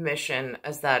an admission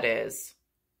as that is,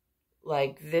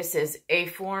 like, this is a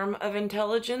form of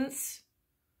intelligence.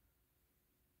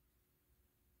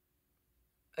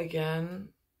 Again,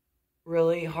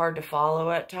 really hard to follow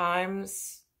at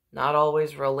times, not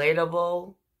always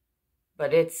relatable,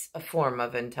 but it's a form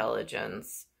of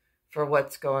intelligence for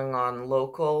what's going on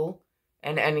local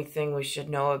and anything we should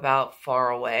know about far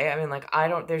away. I mean, like,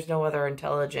 there's no other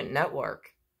intelligent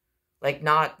network. Like,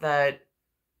 not that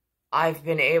I've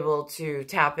been able to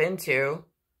tap into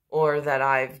or that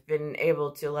I've been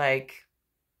able to, like,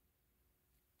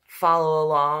 follow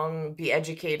along, be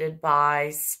educated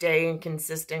by, stay in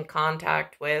consistent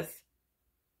contact with.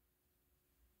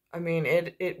 I mean,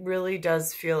 it really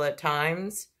does feel at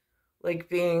times like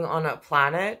being on a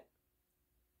planet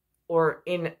or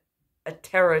in a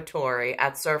territory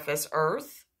at surface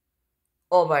Earth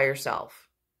all by yourself.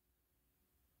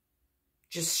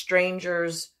 Just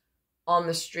strangers on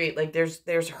the street. Like,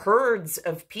 there's herds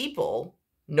of people,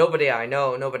 nobody I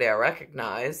know, nobody I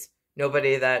recognize,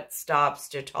 nobody that stops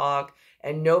to talk,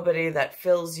 and nobody that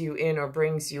fills you in or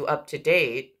brings you up to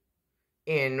date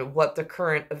in what the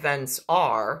current events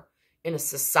are in a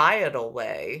societal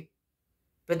way.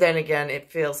 But then again,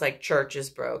 it feels like church is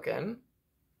broken,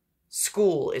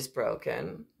 school is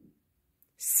broken,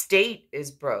 state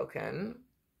is broken,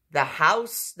 the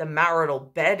house, the marital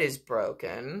bed is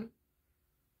broken.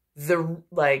 The,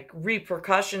 like,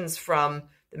 repercussions from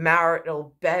the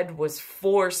marital bed was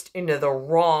forced into the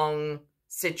wrong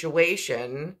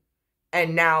situation,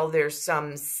 and now there's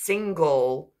some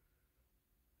single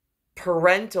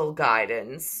parental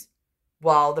guidance,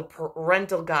 while the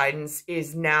parental guidance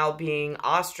is now being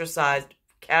ostracized,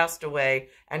 cast away,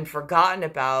 and forgotten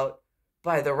about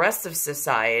by the rest of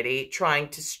society trying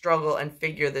to struggle and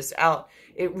figure this out.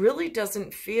 It really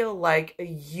doesn't feel like a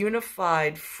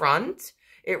unified front.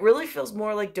 It really feels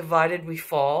more like divided we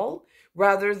fall,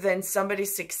 rather than somebody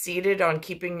succeeded on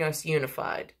keeping us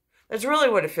unified. That's really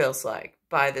what it feels like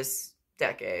by this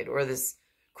decade, or this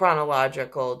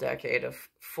chronological decade of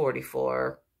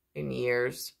 44 in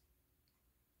years.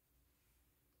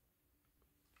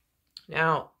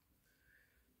 Now,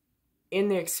 in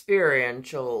the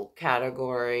experiential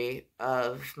category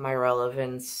of my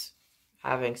relevance,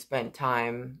 having spent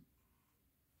time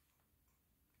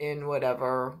in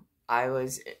whatever I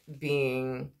was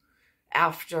being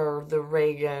after the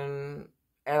Reagan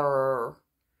era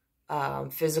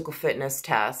physical fitness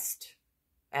test,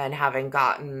 and having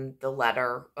gotten the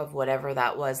letter of whatever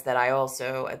that was that I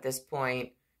also, at this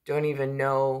point, don't even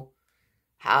know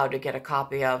how to get a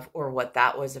copy of or what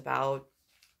that was about,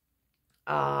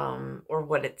 or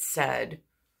what it said.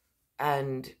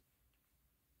 And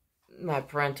my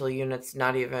parental unit's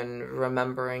not even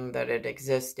remembering that it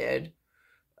existed.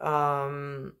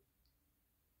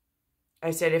 I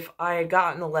said, if I had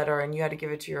gotten the letter and you had to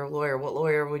give it to your lawyer, what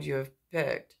lawyer would you have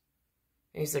picked?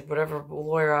 And he's like, whatever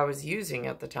lawyer I was using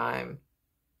at the time.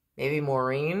 Maybe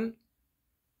Maureen?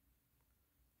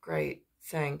 Great,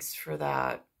 thanks for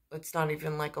that. It's not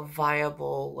even like a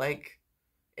viable, like,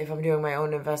 if I'm doing my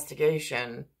own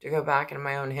investigation to go back into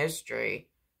my own history,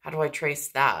 how do I trace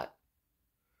that?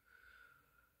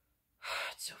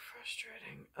 It's so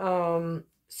frustrating.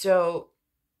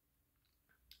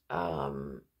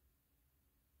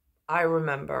 I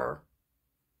remember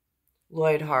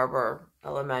Lloyd Harbor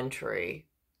Elementary,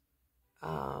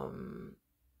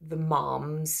 the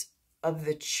moms of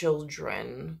the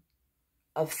children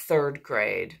of 3rd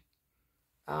grade.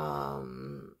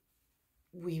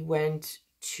 We went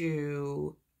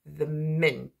to the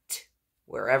Mint,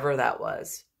 wherever that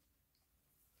was.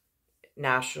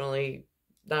 National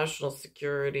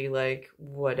security, like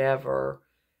whatever.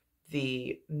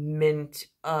 The Mint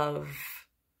of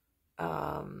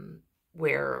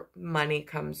where money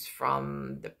comes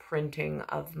from, the printing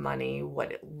of money, what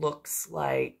it looks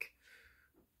like.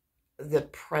 The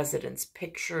president's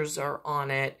pictures are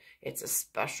on it. It's a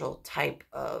special type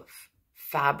of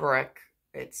fabric.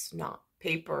 It's not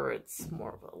paper. It's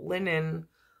more of a linen.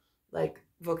 Like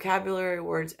vocabulary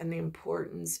words and the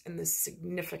importance and the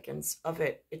significance of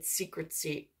it. Its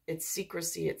secrecy,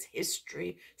 its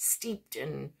history, steeped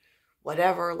in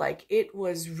whatever. Like, it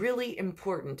was really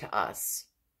important to us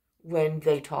when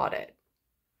they taught it.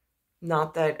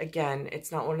 Not that, again,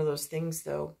 it's not one of those things,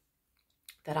 though,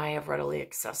 that I have readily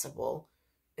accessible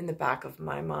in the back of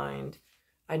my mind.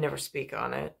 I never speak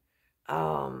on it.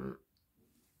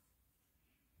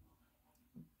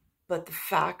 But the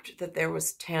fact that there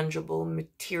was tangible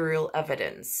material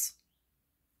evidence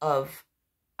of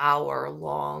our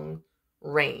long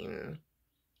reign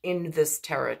in this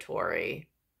territory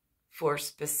for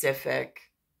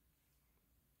specific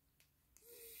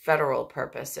federal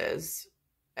purposes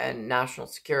and national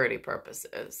security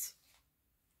purposes,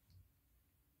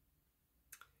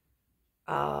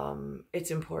 it's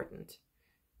important.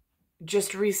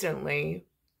 Just recently,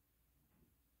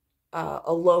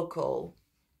 a local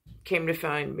came to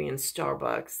find me in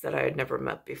Starbucks that I had never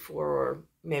met before, or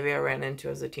maybe I ran into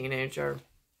as a teenager.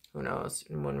 Who knows?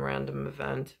 In one random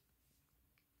event.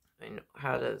 I know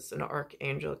how does an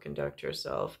archangel conduct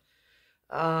herself.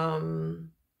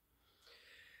 And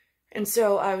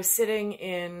so I was sitting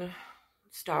in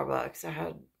Starbucks.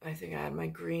 I think I had my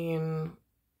green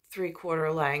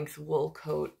 3/4 length wool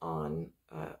coat on,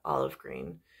 olive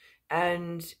green.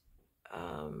 And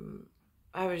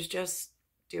I was just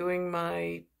doing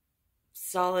my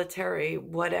solitary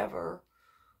whatever,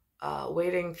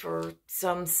 waiting for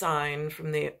some sign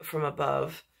from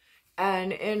above.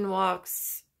 And in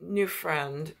walks new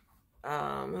friend,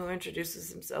 who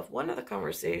introduces himself. One of the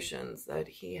conversations that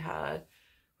he had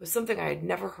was something I had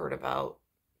never heard about,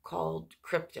 called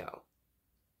crypto.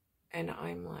 And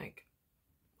I'm like,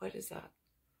 what is that?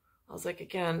 I was like,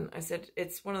 again, I said,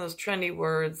 it's one of those trendy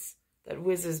words that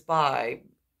whizzes by.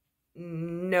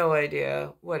 No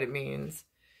idea what it means.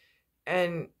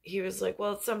 And he was like,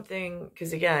 well, it's something,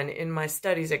 because again, in my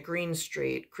studies at Green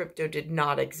Street, crypto did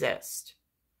not exist.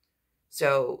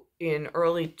 So in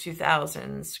early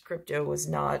 2000s, crypto was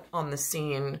not on the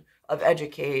scene of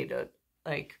educated,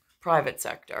 like, private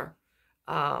sector,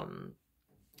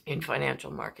 in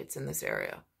financial markets in this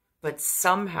area. But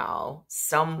somehow,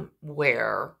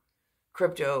 somewhere,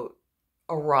 crypto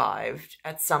arrived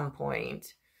at some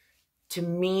point. To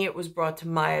me, it was brought to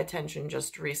my attention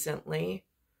just recently,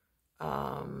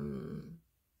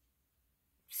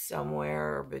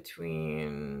 somewhere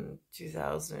between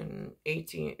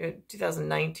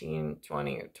 2019,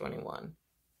 20, or 21,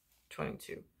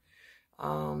 22.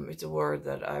 It's a word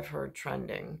that I've heard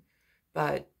trending,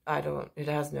 but it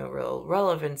has no real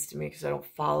relevance to me because I don't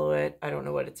follow it. I don't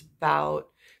know what it's about.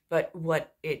 But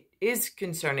what it is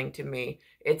concerning to me,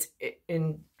 it's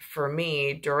for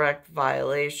me, direct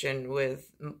violation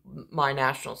with my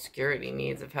national security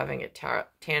needs of having a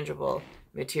tangible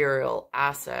material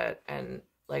asset and,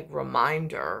 like,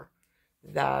 reminder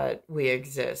that we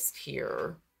exist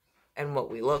here and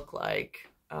what we look like,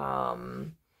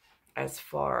 as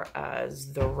far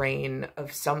as the reign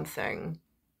of something,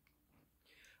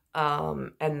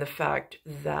 and the fact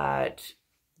that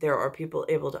there are people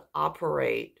able to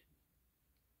operate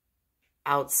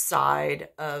outside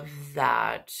of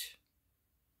that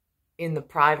in the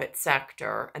private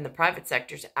sector, and the private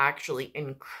sector is actually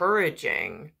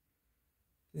encouraging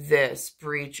this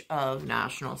breach of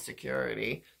national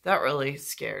security. That really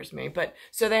scares me. But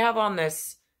so they have on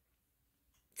this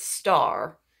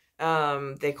star,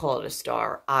 they call it a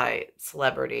star,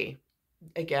 celebrity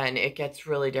again, it gets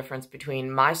really different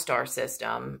between my star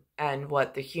system and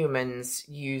what the humans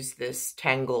use this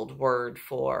tangled word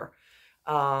for.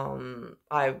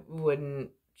 I wouldn't,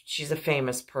 she's a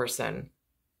famous person.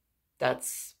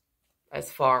 That's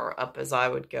as far up as I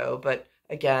would go. But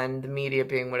again, the media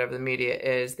being whatever the media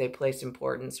is, they place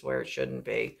importance where it shouldn't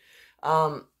be.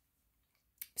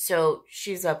 So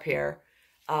she's up here,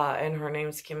 and her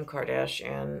name's Kim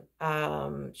Kardashian.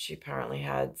 She apparently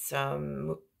had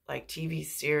some like TV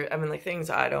series, I mean, like things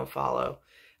I don't follow.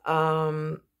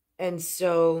 And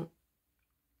so,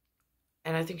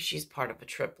 and I think she's part of a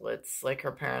triplets, like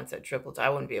her parents had triplets. I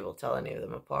wouldn't be able to tell any of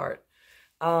them apart.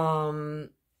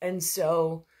 And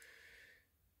so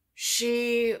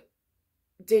she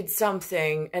did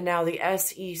something, and now the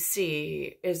SEC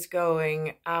is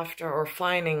going after or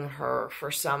fining her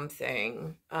for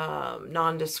something,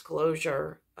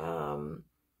 non-disclosure,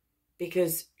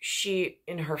 because she,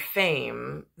 in her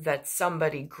fame that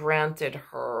somebody granted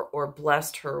her or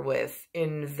blessed her with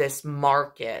in this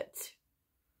market,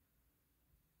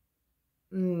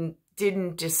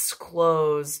 didn't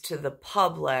disclose to the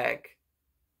public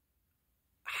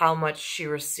how much she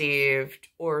received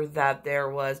or that there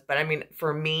was. But I mean,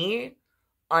 for me,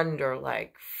 under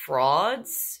like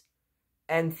frauds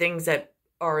and things that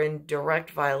are in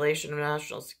direct violation of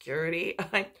national security,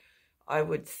 I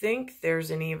would think there's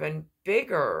an even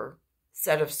bigger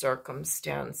set of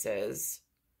circumstances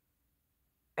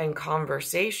and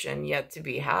conversation yet to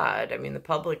be had. I mean, the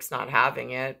public's not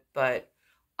having it, but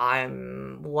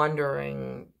I'm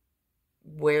wondering,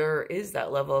 where is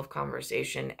that level of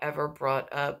conversation ever brought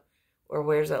up, or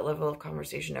where's that level of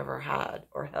conversation ever had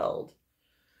or held?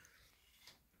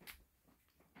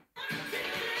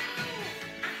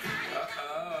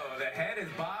 Uh-oh, the head is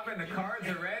bobbing, the cards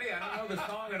are ready. I don't know the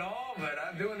song at all, but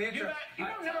I'm doing the intro. You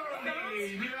don't know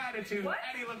me. New attitude. What?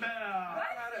 Eddie LaBelle.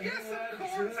 What? Yes, of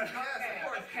course. Yes, of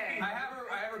course. Okay. I have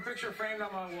her picture framed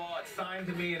on my wall. It's signed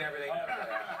to me and everything.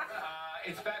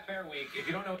 It's Fat Bear Week. If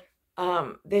you don't know...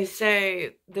 They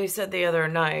said the other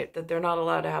night that they're not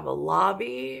allowed to have a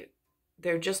lobby.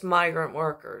 They're just migrant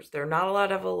workers. They're not allowed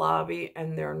to have a lobby,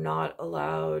 and they're not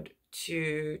allowed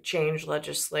to change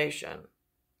legislation.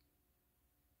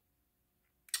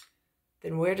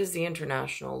 Then where does the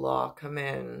international law come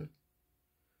in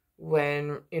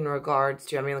when, in regards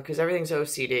to, I mean, because everything's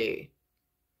OCD.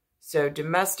 So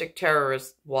domestic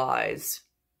terrorist-wise,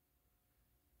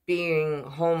 being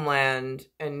Homeland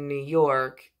and New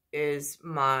York is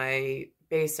my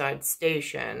Bayside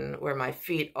station where my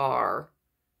feet are,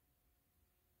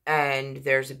 and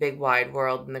there's a big wide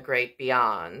world in the great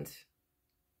beyond,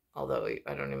 although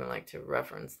I don't even like to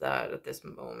reference that at this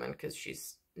moment because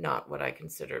she's not what I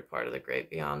considered part of the great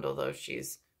beyond, although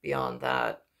she's beyond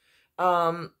that.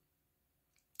 And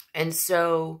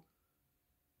so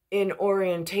in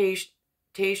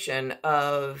orientation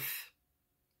of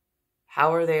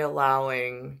how are they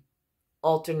allowing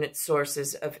alternate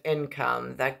sources of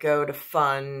income that go to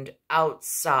fund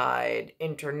outside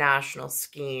international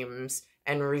schemes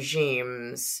and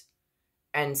regimes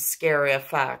and scary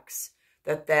effects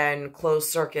that then closed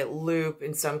circuit loop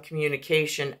in some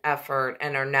communication effort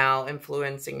and are now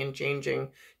influencing and changing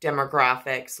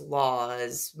demographics,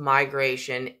 laws,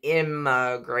 migration,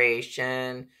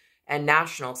 immigration, and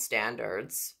national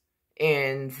standards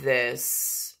in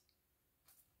this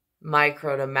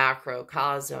micro to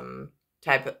macrocosm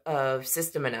type of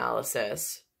system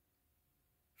analysis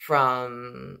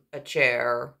from a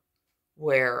chair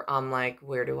where I'm like,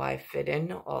 where do I fit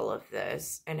in all of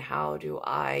this? And how do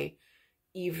I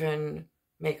even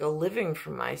make a living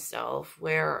for myself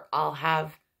where I'll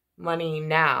have money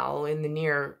now in the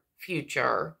near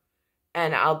future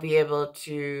and I'll be able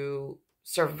to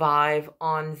survive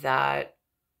on that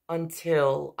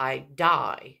until I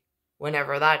die,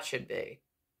 whenever that should be.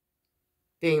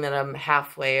 Being that I'm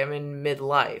in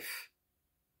midlife.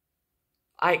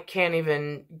 I can't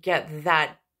even get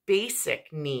that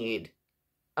basic need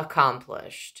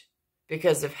accomplished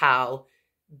because of how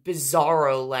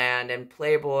bizarro land and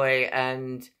Playboy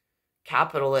and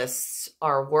capitalists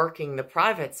are working the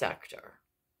private sector.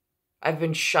 I've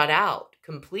been shut out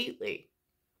completely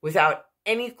without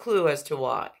any clue as to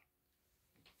why.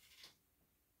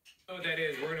 What that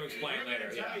is, we're going to explain later.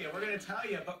 We're going to tell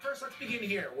you. But first, let's begin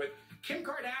here with Kim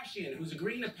Kardashian, who's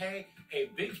agreeing to pay a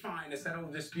big fine to settle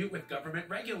a dispute with government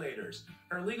regulators.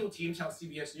 Her legal team tells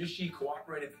CBS News she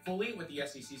cooperated fully with the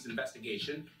SEC's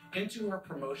investigation into her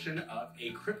promotion of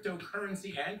a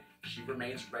cryptocurrency, and she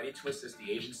remains ready to assist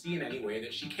the agency in any way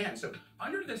that she can. So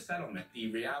under this settlement,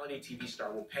 the reality TV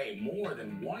star will pay more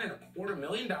than $1.25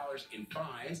 million in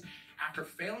fines after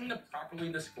failing to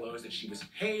properly disclose that she was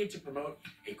paid to promote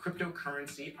a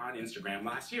cryptocurrency on Instagram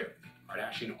last year.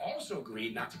 Kardashian also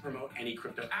agreed not to promote any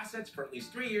crypto assets for at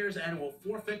least 3 years and will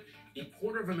forfeit the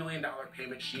 $250,000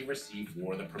 payment she received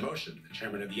for the promotion. The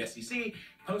chairman of the SEC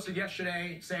posted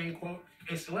yesterday saying, quote,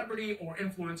 "A celebrity or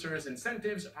influencer's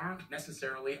incentives aren't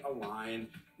necessarily aligned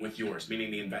with yours," meaning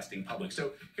the investing public.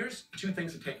 So here's two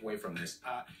things to take away from this.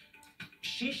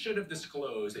 She should have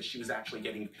disclosed that she was actually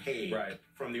getting paid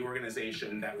from the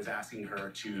organization that was asking her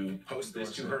to post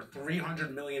this to her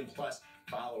 300 million plus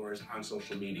followers on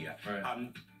social media.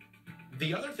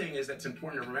 The other thing is that's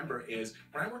important to remember is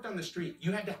when I worked on the street,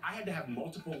 I had to have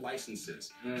multiple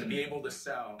licenses to be able to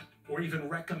sell or even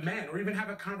recommend or even have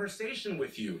a conversation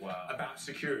with you about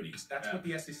securities. That's what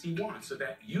the SEC wants, so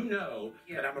that you know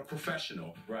that I'm a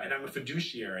professional and I'm a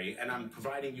fiduciary and I'm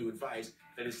providing you advice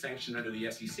that is sanctioned under the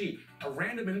SEC. A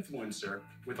random influencer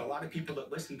with a lot of people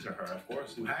that listen to her, of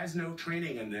course, who has no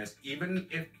training in this, even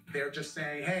if they're just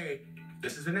saying, hey,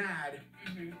 this is an ad,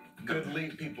 could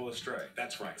lead people astray.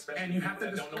 That's right. And you have to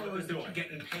disclose that you're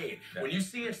getting paid. When you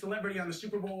see a celebrity on the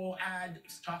Super Bowl ad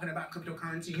talking about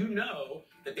cryptocurrency, you know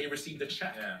that they received a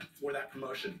check for that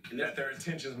promotion. And that their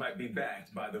intentions might be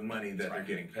backed by the money that they're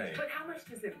getting paid. But how much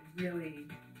does it really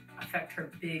affect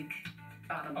her big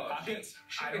bottom line?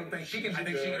 I don't think she can. I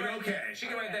think she can be okay. She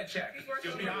can write that check.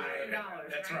 She'll be all right.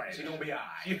 That's right. She's gonna be all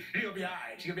right. She'll be all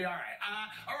right. She'll be all right.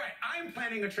 All right. I'm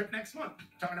planning a trip next month.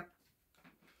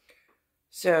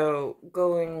 So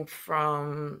going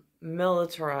from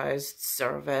militarized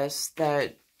service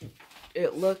that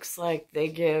it looks like they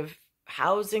give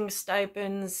housing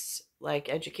stipends, like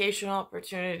educational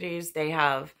opportunities. They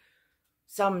have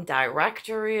some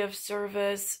directory of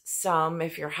service. Some,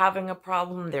 if you're having a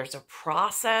problem, there's a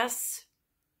process.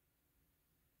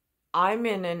 I'm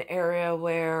in an area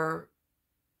where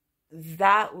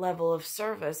that level of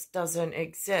service doesn't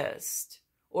exist.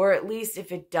 Or at least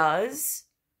if it does,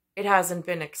 it hasn't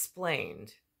been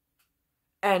explained.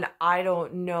 And I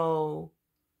don't know.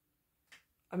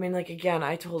 I mean, like, again,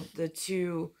 I told the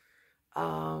two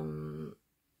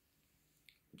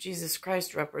Jesus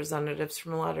Christ representatives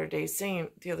from Latter-day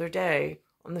Saint the other day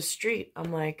on the street.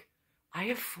 I'm like, I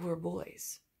have 4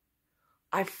 boys.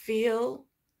 I feel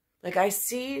like I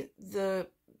see the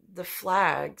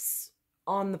flags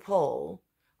on the pole.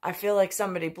 I feel like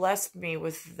somebody blessed me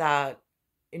with that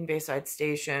in Bayside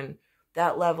Station,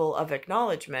 that level of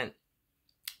acknowledgement,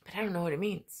 but I don't know what it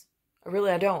means.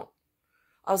 I don't.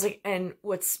 I was like, and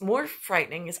what's more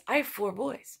frightening is I have 4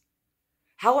 boys.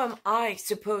 How am I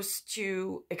supposed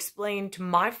to explain to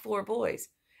my 4 boys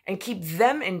and keep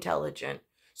them intelligent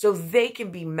so they can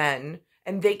be men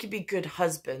and they can be good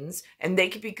husbands and they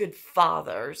can be good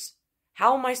fathers?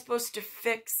 How am I supposed to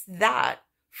fix that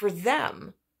for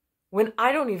them when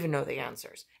I don't even know the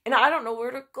answers? And I don't know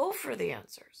where to go for the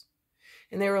answers.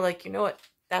 And they were like, you know what?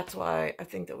 That's why I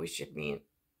think that we should meet.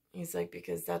 He's like,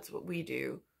 because that's what we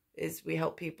do, is we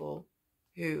help people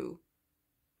who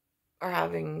are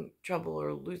having trouble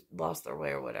or lost their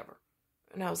way or whatever.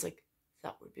 And I was like,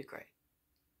 that would be great.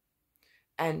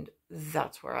 And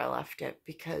that's where I left it,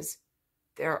 because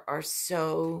there are it's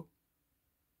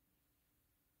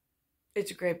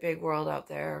a great big world out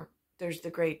there. There's the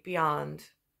great beyond.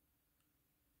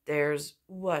 There's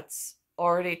what's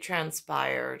already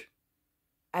transpired.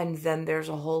 And then there's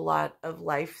a whole lot of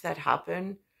life that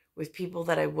happened with people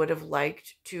that I would have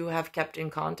liked to have kept in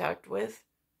contact with.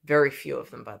 Very few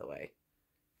of them, by the way.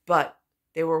 But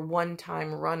they were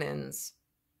one-time run-ins,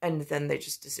 and then they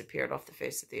just disappeared off the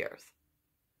face of the earth.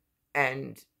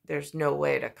 And there's no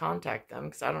way to contact them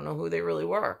because I don't know who they really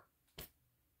were.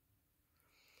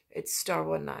 It's star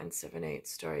 1978,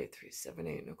 star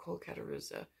 8378, Nicole,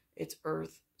 Cattaruzza. It's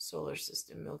Earth, solar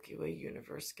system, Milky Way,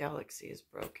 universe, galaxy is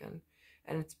broken.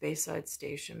 And it's Bayside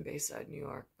Station, Bayside, New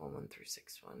York,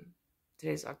 11361.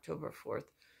 Today's October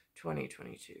 4th,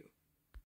 2022.